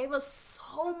guys gave us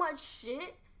so much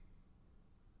shit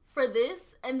for this,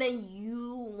 and then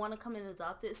you want to come and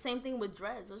adopt it. Same thing with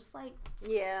dreads. It's just like,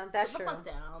 yeah, that's true. Sit the fuck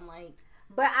down, like.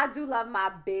 But I do love my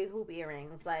big hoop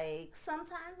earrings, like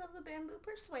sometimes of the bamboo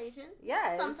persuasion.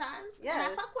 Yes, sometimes. Yes, and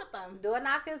I fuck with them. Door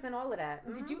knockers and all of that.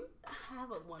 Mm-hmm. Did you have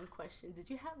one question? Did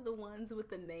you have the ones with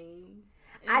the name?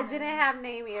 I didn't have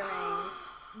name earrings.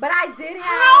 But I did have.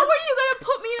 How were you gonna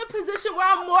put me in a position where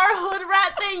I'm more hood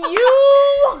rat than you?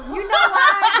 You know why?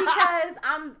 Because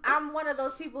I'm one of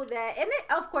those people that, and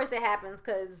of course it happens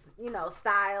because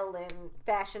style and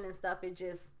fashion and stuff. It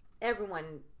just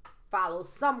everyone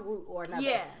follows some route or another.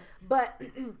 Yeah. But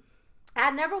I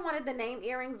never wanted the name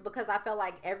earrings because I felt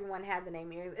like everyone had the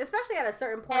name earrings, especially at a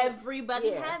certain point.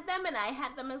 Everybody had them, and I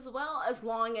had them as well, as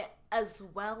well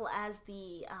as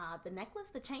the necklace,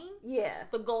 the chain. Yeah.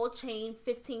 The gold chain,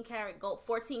 15 karat gold,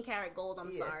 14 karat gold,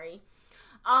 I'm sorry.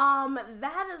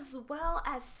 That as well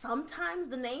as sometimes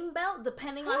the name belt,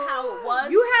 depending on how it was.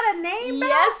 You had a name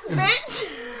belt? Yes, bitch.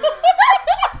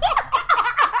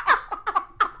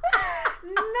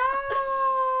 No.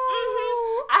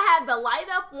 I had the light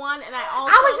up one, and I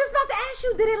was just about to ask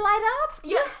you, did it light up?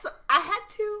 Yes, I had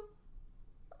two.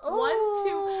 Ooh. 1,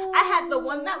 2. I had the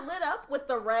one that lit up with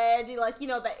the red,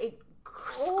 that it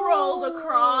scrolled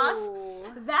across.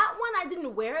 That one I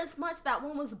didn't wear as much. That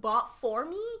one was bought for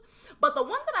me. But the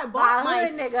one that I bought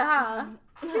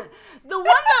the one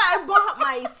that I bought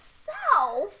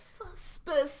myself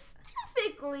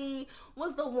specifically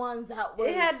was the one that was.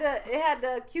 It had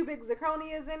the cubic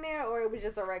zirconias in there, or it was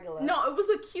just a regular. No, it was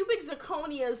the cubic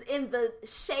zirconias in the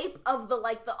shape of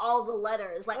all the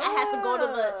letters. Like I had to go to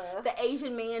the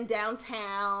Asian man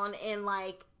downtown, and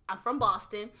I'm from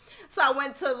Boston, so I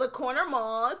went to the corner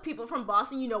mall. People from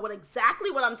Boston, you know exactly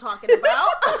what I'm talking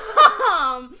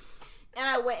about. And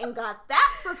I went and got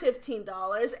that for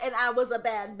 $15, and I was a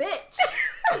bad bitch.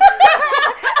 And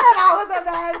I was a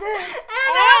bad bitch.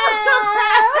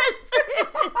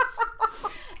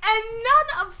 And none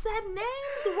of said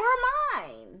names were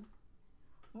mine.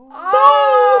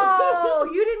 Oh,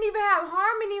 you didn't even have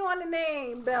Harmony on the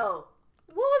name belt.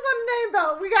 What was on the name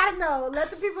belt? We gotta know. Let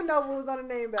the people know what was on the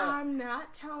name belt. I'm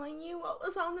not telling you what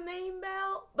was on the name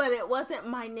belt, but it wasn't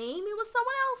my name. It was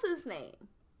someone else's name.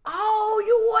 Oh,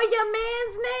 you wore your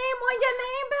man's name on your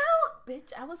name belt?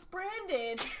 Bitch, I was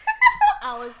branded.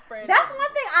 I was branded. That's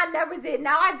one thing I never did.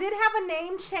 Now, I did have a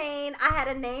name chain, I had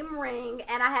a name ring,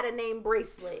 and I had a name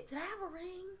bracelet. Did I have a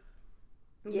ring?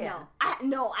 Yeah.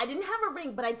 No, I didn't have a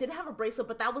ring, but I did have a bracelet,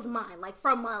 but that was mine.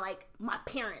 From my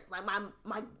parents.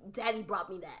 My daddy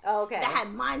brought me that. Oh, okay. That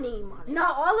had my name on it. No,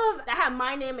 that had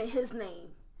my name and his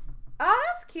name. Oh,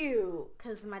 that's cute.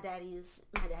 Cause my daddy's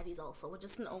also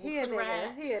just an old He a hood nigga.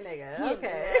 rat. He a nigga. He a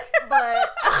Okay. nigga. But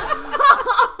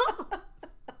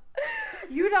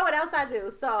you know what else I do?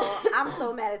 So I'm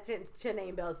so mad at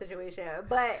Janae Bell's situation.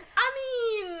 But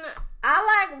I mean,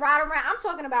 I like ride around. I'm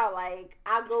talking about like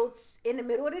I go in the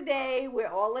middle of the day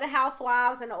where all of the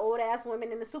housewives and the old ass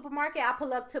women in the supermarket. I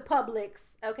pull up to Publix,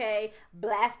 okay,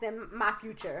 blasting My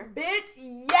Future. bitch,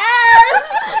 yes.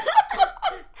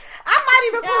 I might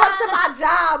even pull up to my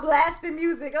job blasting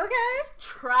music, okay?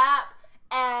 Trap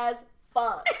as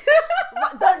fuck.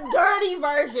 The dirty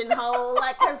version, ho.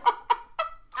 Like, cause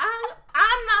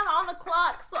I'm not on the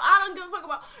clock, so I don't give a fuck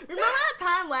about. Remember that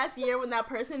time last year when that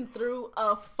person threw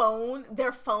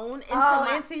their phone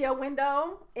into your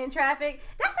window in traffic?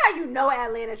 That's how you know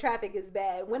Atlanta traffic is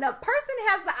bad. When a person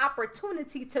has the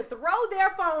opportunity to throw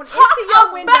their phone into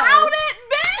your window. About it,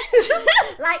 bitch.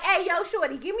 Like, hey, yo,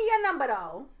 shorty, give me your number,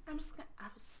 though.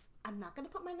 I'm not gonna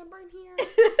put my number in here,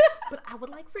 but I would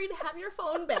like for you to have your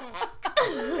phone back.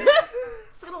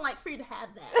 So I don't like for you to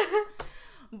have that.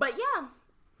 But yeah.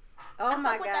 Oh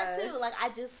my God. God. That too. Like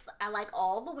I like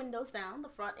all the windows down, the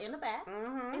front and the back,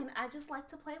 and I just like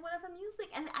to play whatever music,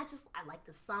 and I like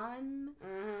the sun.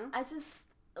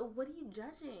 What are you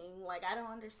judging? Like I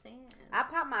don't understand. I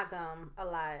pop my gum a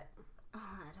lot.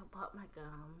 I don't pop my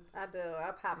gum. I do.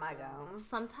 I pop my gum.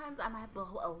 Sometimes I might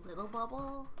blow a little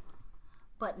bubble,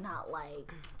 but not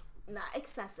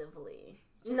excessively.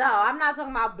 No, I'm not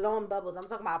talking about blowing bubbles. I'm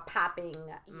talking about popping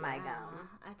my gum.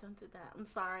 I don't do that. I'm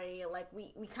sorry. Like,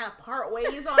 we kind of part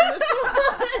ways on this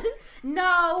one.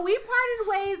 No, we parted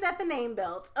ways at the name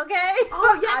belt, okay?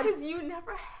 Oh, yeah, because you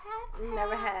never had that.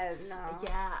 Never had, no.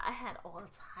 Yeah, I had all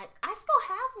the time. I still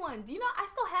have one. Do you know, I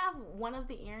still have one of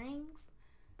the earrings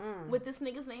with this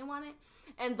nigga's name on it.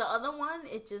 And the other one,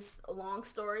 it's just a long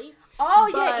story. Oh,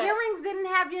 your earrings didn't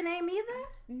have your name either?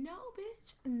 No,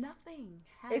 bitch. Nothing.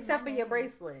 Except for your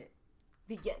bracelet.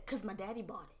 Yeah, because my daddy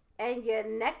bought it. And your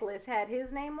necklace had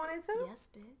his name on it too? Yes,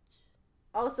 bitch.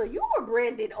 Oh, so you were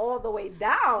branded all the way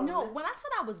down. No, when I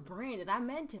said I was branded, I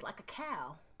meant it like a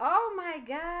cow. Oh my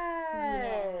gosh.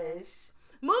 Yes.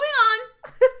 Moving on.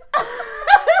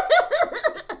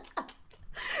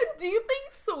 Do you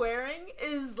think swearing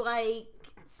is like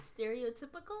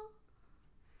stereotypical?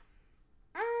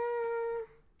 I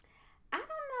don't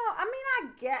know. I mean,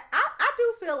 I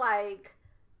do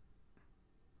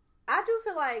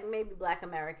feel like maybe Black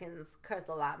Americans curse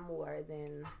a lot more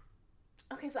than.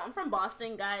 Okay, so I'm from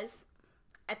Boston, guys.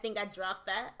 I think I dropped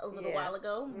that a little while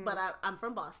ago, but I'm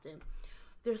from Boston.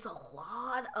 There's a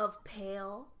lot of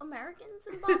pale Americans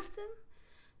in Boston.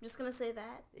 I'm just gonna say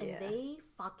that. And they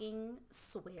fucking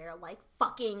swear like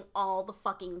fucking all the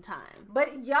fucking time.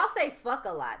 But y'all say fuck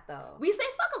a lot though. We say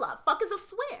fuck a lot. Fuck is a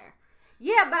swear.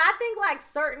 Yeah, but I think like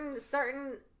certain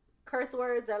curse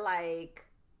words are like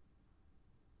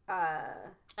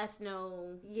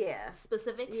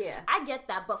specific. Yeah. I get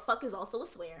that, but fuck is also a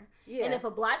swear. Yeah. And if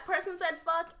a black person said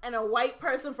fuck and a white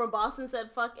person from Boston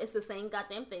said fuck, it's the same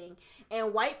goddamn thing.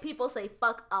 And white people say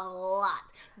fuck a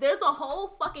lot. There's a whole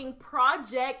fucking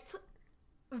project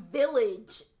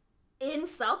village in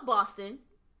South Boston.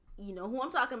 You know who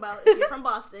I'm talking about if you're from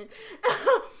Boston.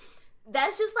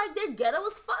 That's just like they're ghetto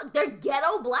as fuck. They're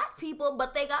ghetto black people,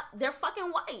 but they're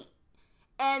fucking white.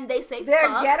 And they say they're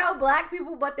fuck. ghetto black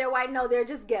people, but they're white. No, they're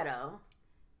just ghetto.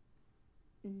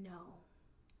 No.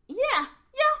 Yeah.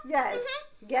 Yes.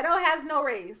 Mm-hmm. Ghetto has no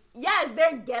race. Yes,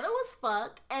 they're ghetto as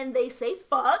fuck, and they say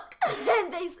fuck,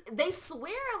 and they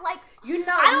swear like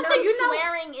I don't think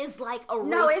swearing is like a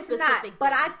real it's not. thing.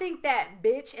 But I think that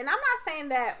bitch, and I'm not saying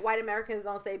that white Americans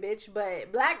don't say bitch,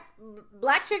 but black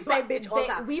chicks say bitch all the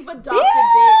time. We've adopted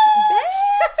bitch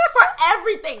for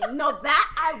everything. No, that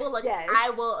I will. Yes. I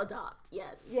will adopt.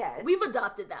 Yes. Yes. We've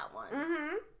adopted that one.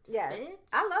 Mm-hmm. Yes. Bitch.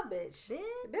 I love bitch.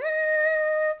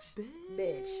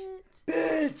 Bitch.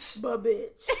 But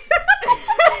bitch.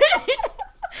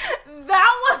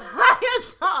 That one I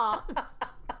adopt.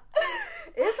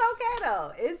 It's okay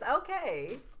though. It's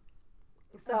okay.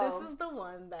 So this is the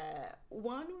one that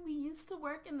we used to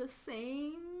work in the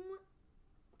same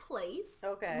place.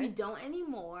 Okay. We don't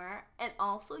anymore. And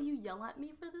also you yell at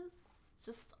me for this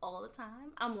just all the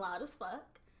time. I'm loud as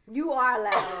fuck. You are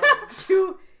loud.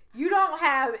 You don't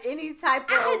have any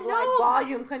type of like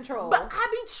volume control. But I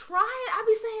be trying. I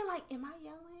be saying like, am I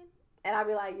yelling? And I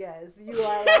be like, yes, you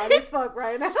are loud as fuck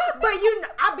right now. But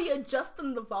I be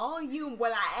adjusting the volume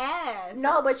when I ask.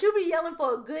 No, but you be yelling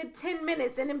for a good 10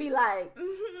 minutes and then be like, mm-hmm.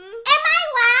 am I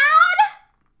loud?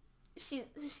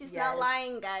 She's not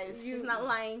lying, guys. She's not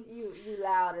lying. You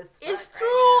loud as fuck. It's true.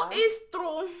 Right now.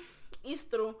 It's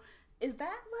true. Is that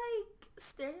like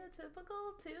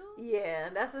stereotypical too. Yeah,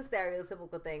 that's a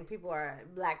stereotypical thing.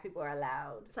 Black people are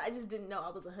loud. So I just didn't know I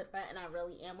was a hood rat, and I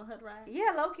really am a hood rat.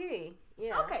 Yeah, low key.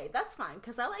 Yeah. Okay, that's fine,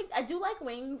 because I do like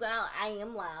wings, and I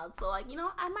am loud, so like, you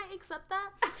know, I might accept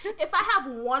that. If I have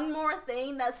one more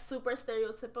thing that's super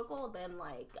stereotypical, then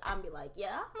like I'll be like,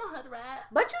 yeah, I'm a hood rat.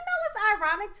 But you know what's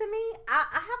ironic to me? I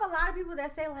have a lot of people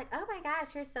that say like, oh my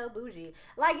gosh, you're so bougie.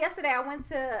 Like yesterday, I went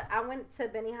to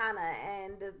Benihana,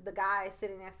 and the guy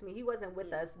sitting next to me, he wasn't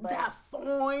with us, but that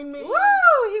fine man.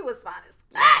 Woo! He was fine as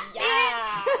fuck, Yeah.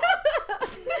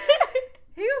 bitch.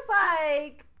 He was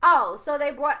like, oh, so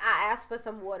I asked for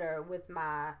some water with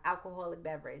my alcoholic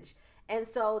beverage. And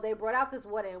so they brought out this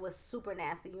water, and it was super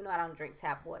nasty. You know I don't drink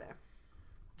tap water.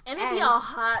 And it'd be all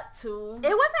hot, too. It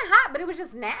wasn't hot, but it was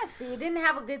just nasty. It didn't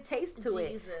have a good taste to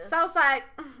it. So I was like,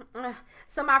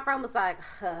 so my friend was like,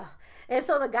 ugh. And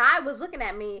so the guy was looking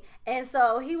at me, and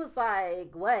so he was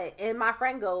like, what? And my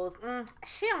friend goes,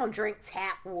 she don't drink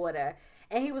tap water.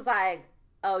 And he was like,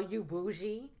 oh, you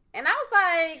bougie? And I was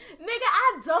like, nigga,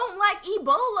 I don't like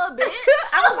Ebola, bitch.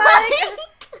 I was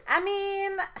like, I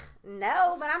mean,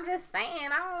 no, but I'm just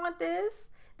saying, I don't want this.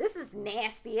 This is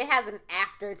nasty. It has an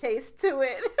aftertaste to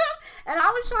it. And I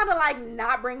was trying to like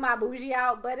not bring my bougie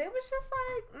out, but it was just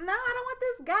like, no, I don't want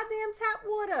this goddamn tap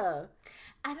water.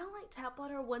 I don't like tap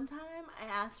water. One time I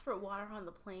asked for water on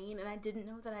the plane, and I didn't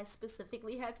know that I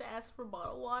specifically had to ask for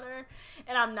bottled water.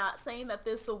 And I'm not saying that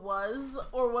this was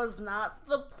or was not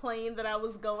the plane that I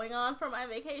was going on for my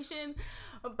vacation,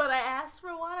 but I asked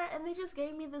for water, and they just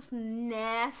gave me this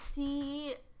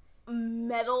nasty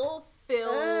metal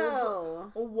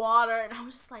filled water, and I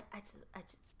was just like, I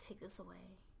just take this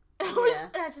away. And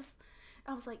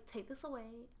I was like, take this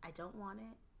away. I don't want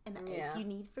it. And if you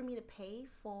need for me to pay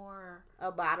for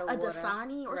a bottle of water,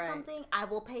 Dasani or something, I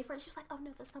will pay for it. She was like, oh, no,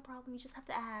 that's no problem. You just have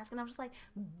to ask. And I was just like,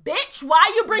 bitch,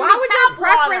 why you bring me tap water?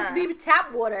 Why would your preference be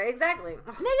tap water? Exactly.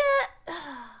 Nigga.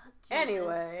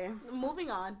 Anyway.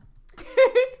 Moving on.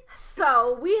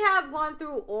 So, we have gone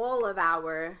through all of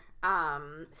our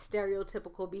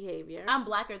stereotypical behavior. I'm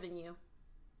blacker than you.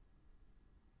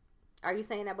 Are you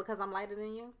saying that because I'm lighter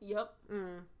than you? Yep.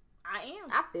 I am.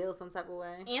 I feel some type of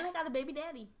way. And I got a baby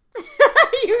daddy.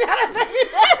 You got a baby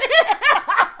daddy?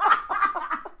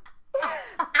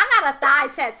 I got a thigh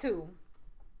tattoo.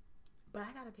 But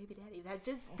I got a baby daddy. I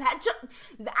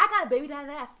got a baby daddy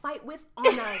that I fight with on a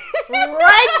regular.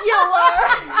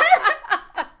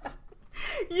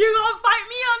 You gonna fight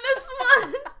me on this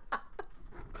one?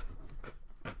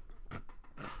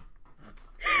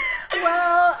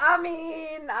 Well, I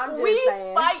mean, I'm just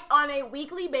saying. We fight on a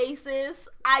weekly basis.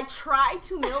 I try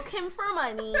to milk him for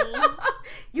money.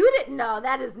 You didn't know.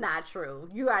 That is not true.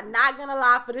 You are not going to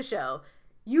lie for the show.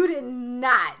 You did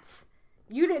not.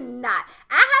 You did not.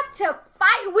 I had to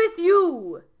fight with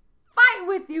you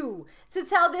to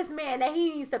tell this man that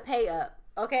he needs to pay up.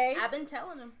 Okay? I've been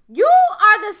telling him. You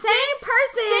are the same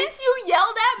person. Since you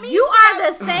yelled at me. You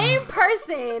are the same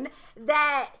person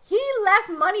that he left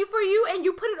money for you and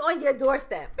you put it on your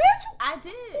doorstep. Bitch. I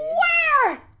did.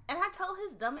 Where? And I told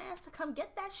his dumb ass to come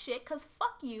get that shit because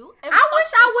fuck you. I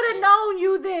wish I would have known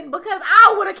you then because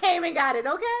I would have came and got it,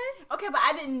 okay? Okay, but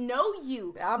I didn't know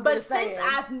you. But since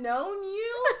I've known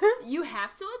you, you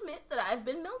have to admit that I've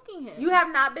been milking him. You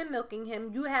have not been milking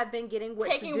him. You have been getting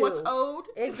what's taking what's owed.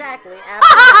 Exactly.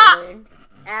 Absolutely.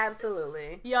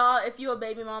 Absolutely. Y'all, if you a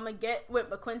baby mama, get with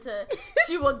McQuinta.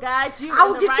 She will guide you I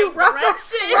will in the get you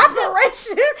direction.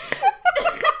 reparations.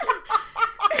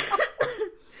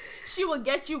 She will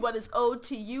get you what is owed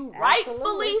to you,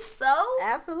 rightfully so.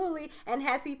 Absolutely. And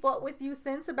has he fought with you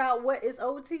since about what is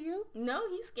owed to you? No,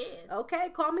 he's scared. Okay,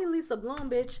 call me Lisa Bloom,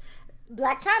 bitch.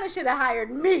 Black China should have hired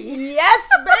me. Yes,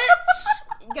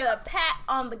 bitch. Get a pat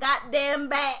on the goddamn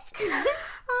back.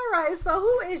 All right, so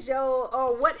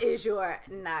what is your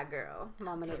nah girl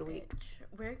moment of the week?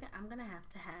 I'm going to have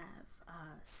a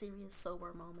serious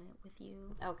sober moment with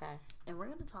you. Okay. And we're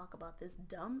going to talk about this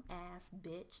dumbass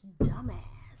bitch,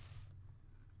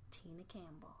 Tina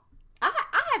Campbell. I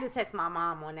had to text my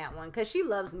mom on that one because she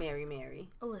loves Mary.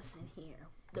 Listen here.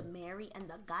 The Mary and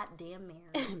the goddamn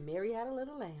Mary. Mary had a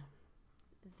little lamb.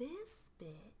 This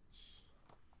bitch.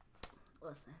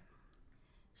 Listen.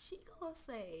 She gonna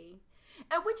say,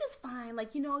 and which is fine.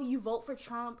 Like, you know, you vote for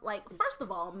Trump. Like, first of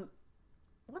all,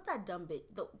 what that dumb bitch,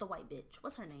 the white bitch,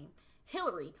 what's her name?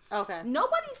 Hillary. Okay.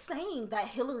 Nobody's saying that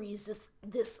Hillary is just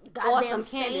this goddamn awesome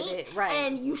candidate, right?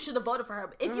 And you should have voted for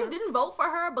her. If you didn't vote for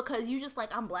her because you just like,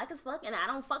 I'm black as fuck and I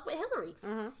don't fuck with Hillary.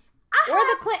 Mm-hmm. Or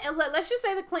the Clinton. Let's just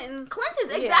say the Clintons.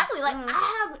 Exactly. Yeah. Like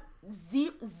I have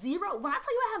zero. When I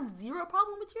tell you I have zero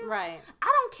problem with you, right? I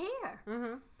don't care.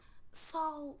 Mm-hmm.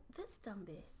 So this dumb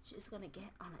bitch is gonna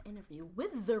get on an interview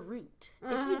with The Root.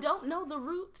 If you don't know The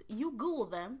Root, you Google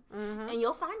them and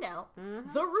you'll find out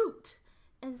The Root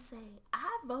and say, I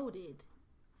voted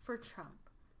for Trump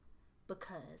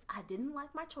because I didn't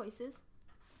like my choices.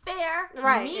 Fair,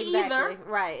 Right, me exactly. either.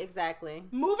 Right, exactly.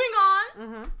 Moving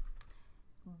on.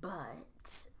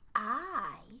 But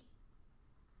I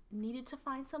needed to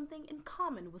find something in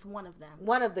common with one of them.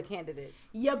 One of the candidates.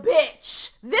 Ya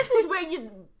bitch. This is where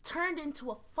you turned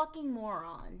into a fucking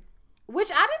moron. Which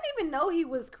I didn't even know he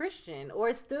was Christian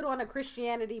or stood on a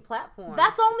Christianity platform.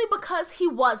 That's only because he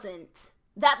wasn't.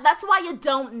 That's why you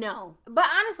don't know. But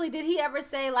honestly, did he ever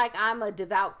say, like, I'm a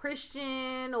devout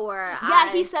Christian or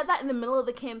Yeah, he said that in the middle of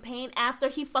the campaign after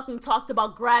he fucking talked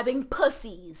about grabbing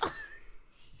pussies.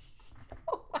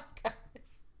 Oh my gosh.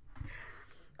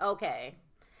 Okay.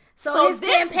 So his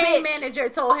this campaign bitch- manager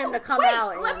told him to come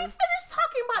out. Let me finish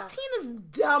talking about Tina's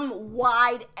dumb,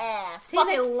 wide ass,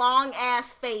 fucking long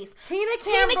ass face. Tina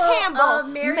Campbell of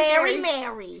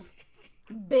Mary.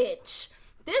 Bitch.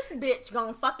 This bitch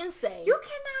gonna fucking say You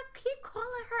cannot keep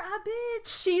calling her a bitch.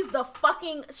 she's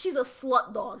a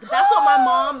slut dog. That's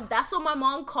what my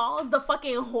mom calls the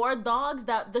fucking whore dogs,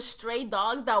 the stray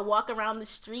dogs that walk around the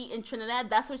street in Trinidad.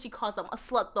 That's what she calls them, a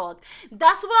slut dog.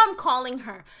 That's what I'm calling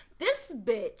her. This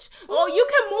bitch. Oh, you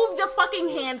can move your fucking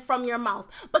hand from your mouth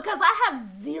because I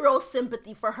have zero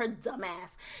sympathy for her dumb ass.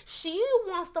 She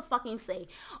wants to fucking say,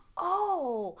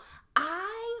 oh,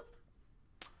 I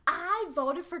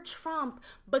voted for Trump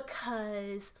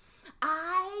because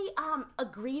I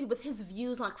agreed with his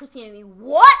views on Christianity.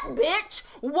 What, bitch?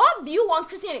 What view on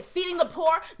Christianity? Feeding the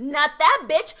poor? Not that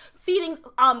bitch. Feeding,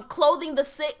 clothing the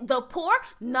sick, the poor?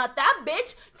 Not that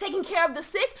bitch. Taking care of the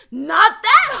sick? Not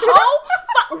that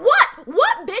hoe.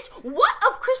 What, bitch? What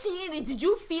of Christianity did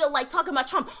you feel like talking about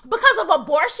Trump? Because of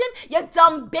abortion? You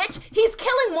dumb bitch. He's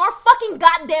killing more fucking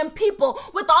goddamn people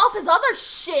with all of his other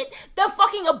shit than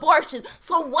fucking abortion.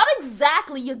 So what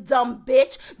exactly, you dumb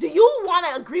bitch, do you want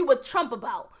to agree with Trump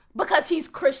about? Because he's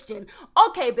Christian.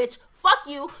 Okay, bitch. Fuck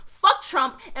you. Fuck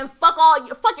Trump. And fuck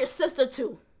your sister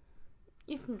too.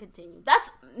 You can continue. That's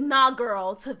nah,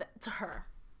 girl, to her.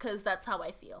 Because that's how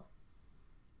I feel.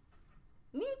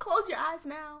 You can close your eyes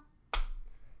now.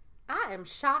 I am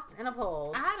shocked and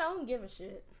appalled. I don't give a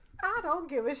shit. I don't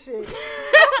give a shit.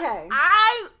 Okay.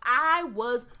 I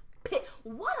was pissed.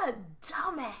 What a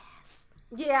dumbass.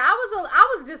 Yeah,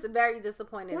 I was just very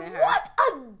disappointed in her. What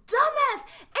a dumbass.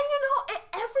 And you know,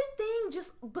 everything just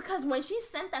because when she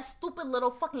sent that stupid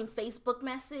little fucking Facebook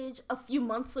message a few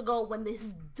months ago when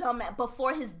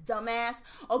before his dumbass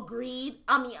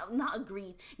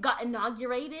got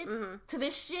inaugurated to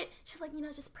this shit, she's like,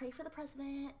 just pray for the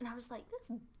president. And I was like,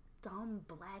 this dumb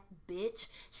black bitch,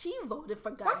 she voted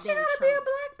for goddamn Trump. Why she gotta be a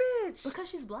black bitch? Because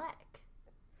she's black.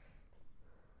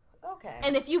 Okay.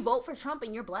 And if you vote for Trump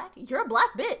and you're a black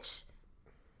bitch.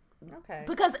 Okay.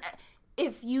 Because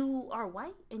if you are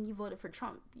white and you voted for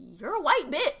Trump, you're a white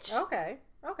bitch. Okay.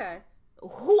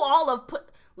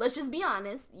 Let's just be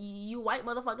honest, you white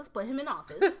motherfuckers put him in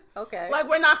office. Okay. Like,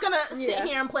 we're not gonna sit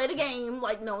here and play the game.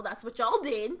 Like, no, that's what y'all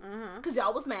did. Because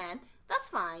y'all was mad. That's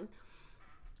fine.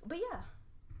 But yeah.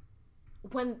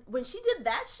 When she did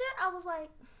that shit, I was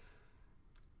like,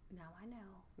 now I know.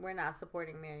 We're not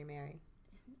supporting Mary.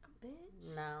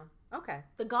 Bitch. No. Okay.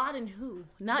 The God in who?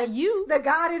 Not you. The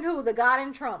God in who? The God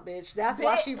in Trump, bitch. That's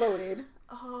why she voted.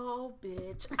 Oh,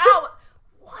 bitch.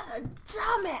 What a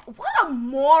dumbass. What a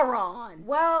moron.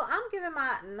 Well, I'm giving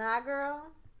my nah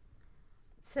girl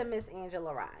to Miss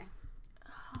Angela Rye.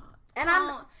 And I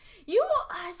know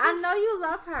you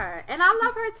love her. And I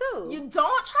love her too. You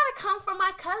don't try to come for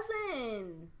my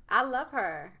cousin. I love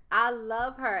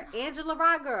her. Angela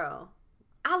Rye girl.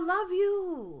 I love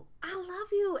you.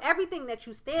 Everything that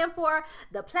you stand for,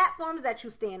 the platforms that you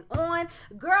stand on.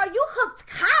 Girl, you hooked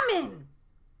Common.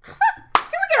 Can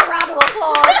we get a round of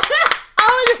applause? I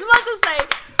was just about to say,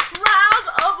 round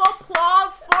of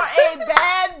applause for a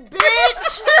bad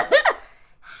bitch.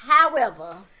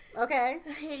 However, okay.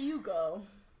 Here you go.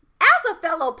 As a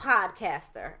fellow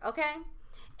podcaster, okay?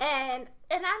 And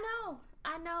I know.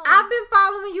 I've been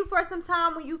following you for some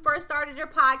time. When you first started your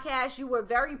podcast, you were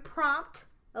very prompt.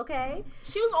 Okay,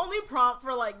 she was only prompt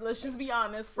for let's just be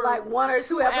honest, for like 1 or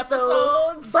 2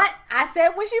 episodes. But I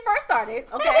said when she first started,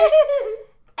 okay,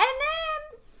 and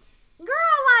then,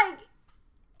 girl,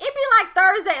 it'd be like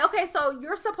Thursday. Okay, so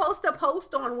you're supposed to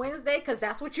post on Wednesday because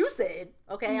that's what you said.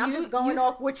 Okay, I'm just going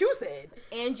off what you said.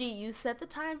 Angie, you set the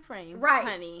time frame, right,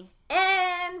 honey.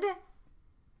 And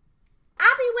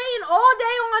I'll be waiting all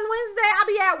day on Wednesday. I'll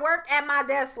be at work at my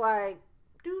desk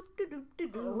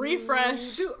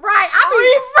Refresh. Right, I be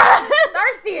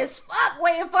thirsty as fuck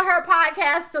waiting for her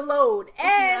podcast to load. It's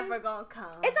never gonna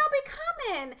come. It don't be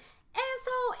coming. And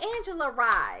so, Angela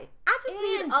Rye, I just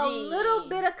need a little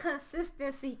bit of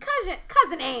consistency.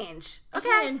 Cousin Ange,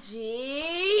 okay? Angie.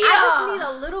 I just need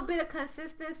a little bit of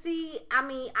consistency. I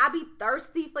mean, I be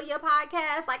thirsty for your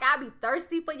podcast. Like, I be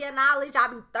thirsty for your knowledge. I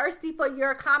be thirsty for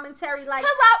your commentary. Like,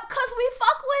 cause we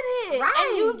fuck with it. Right.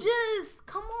 And you just,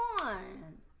 come on.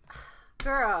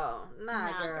 Girl.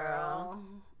 Nah, girl.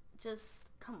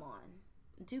 Just, come on.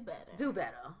 Do better. Do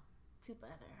better. Do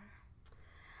better.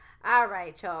 All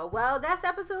right, y'all. Well, that's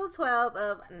episode 12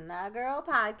 of Nah Girl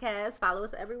Podcast. Follow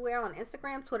us everywhere on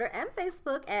Instagram, Twitter, and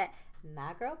Facebook at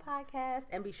Nah Girl Podcast.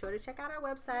 And be sure to check out our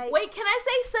website. Wait, can I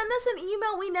say send us an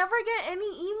email? We never get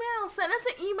any emails. Send us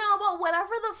an email about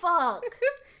whatever the fuck.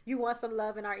 You want some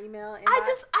love in our email inbox?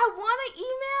 I want an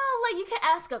email. Like, you can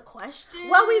ask a question.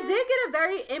 Well, we did get a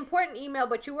very important email,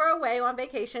 but you were away on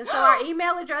vacation. So our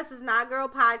email address is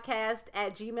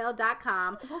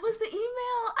notgirlpodcast@gmail.com. What was the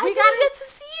email? I didn't get to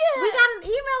see it. We got an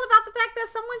email about the fact that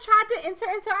someone tried to enter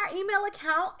into our email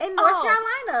account in North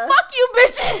Carolina. Fuck you,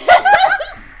 bitches.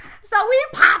 So we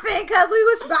popping because we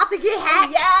was about to get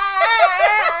hacked.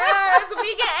 Yes,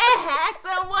 we getting hacked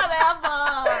and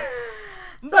whatever.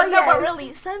 But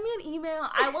really, send me an email.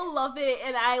 I will love it.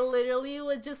 And I literally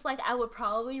would just I would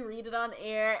probably read it on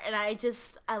air. And I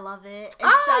love it.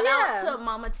 And shout out to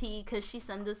Mama T because she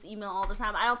sends this email all the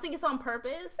time. I don't think it's on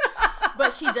purpose,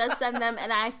 but she does send them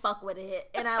and I fuck with it.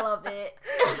 And I love it.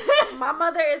 My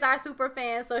mother is our super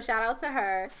fan, so shout out to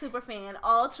her. Super fan.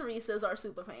 All Teresas are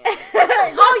super fans.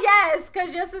 Oh, yes,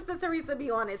 because your sister Teresa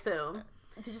be on it too.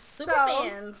 They're just super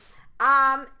fans.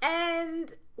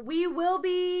 And we will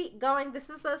be going, this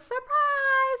is a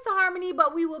surprise to Harmony,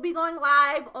 but we will be going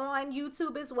live on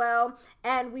YouTube as well.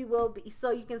 And we will be, so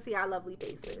you can see our lovely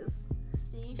faces.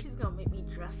 See, she's going to make me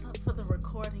dress up for the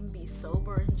recording, be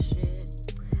sober and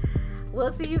shit.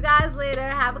 We'll see you guys later.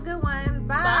 Have a good one.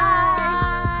 Bye. Bye.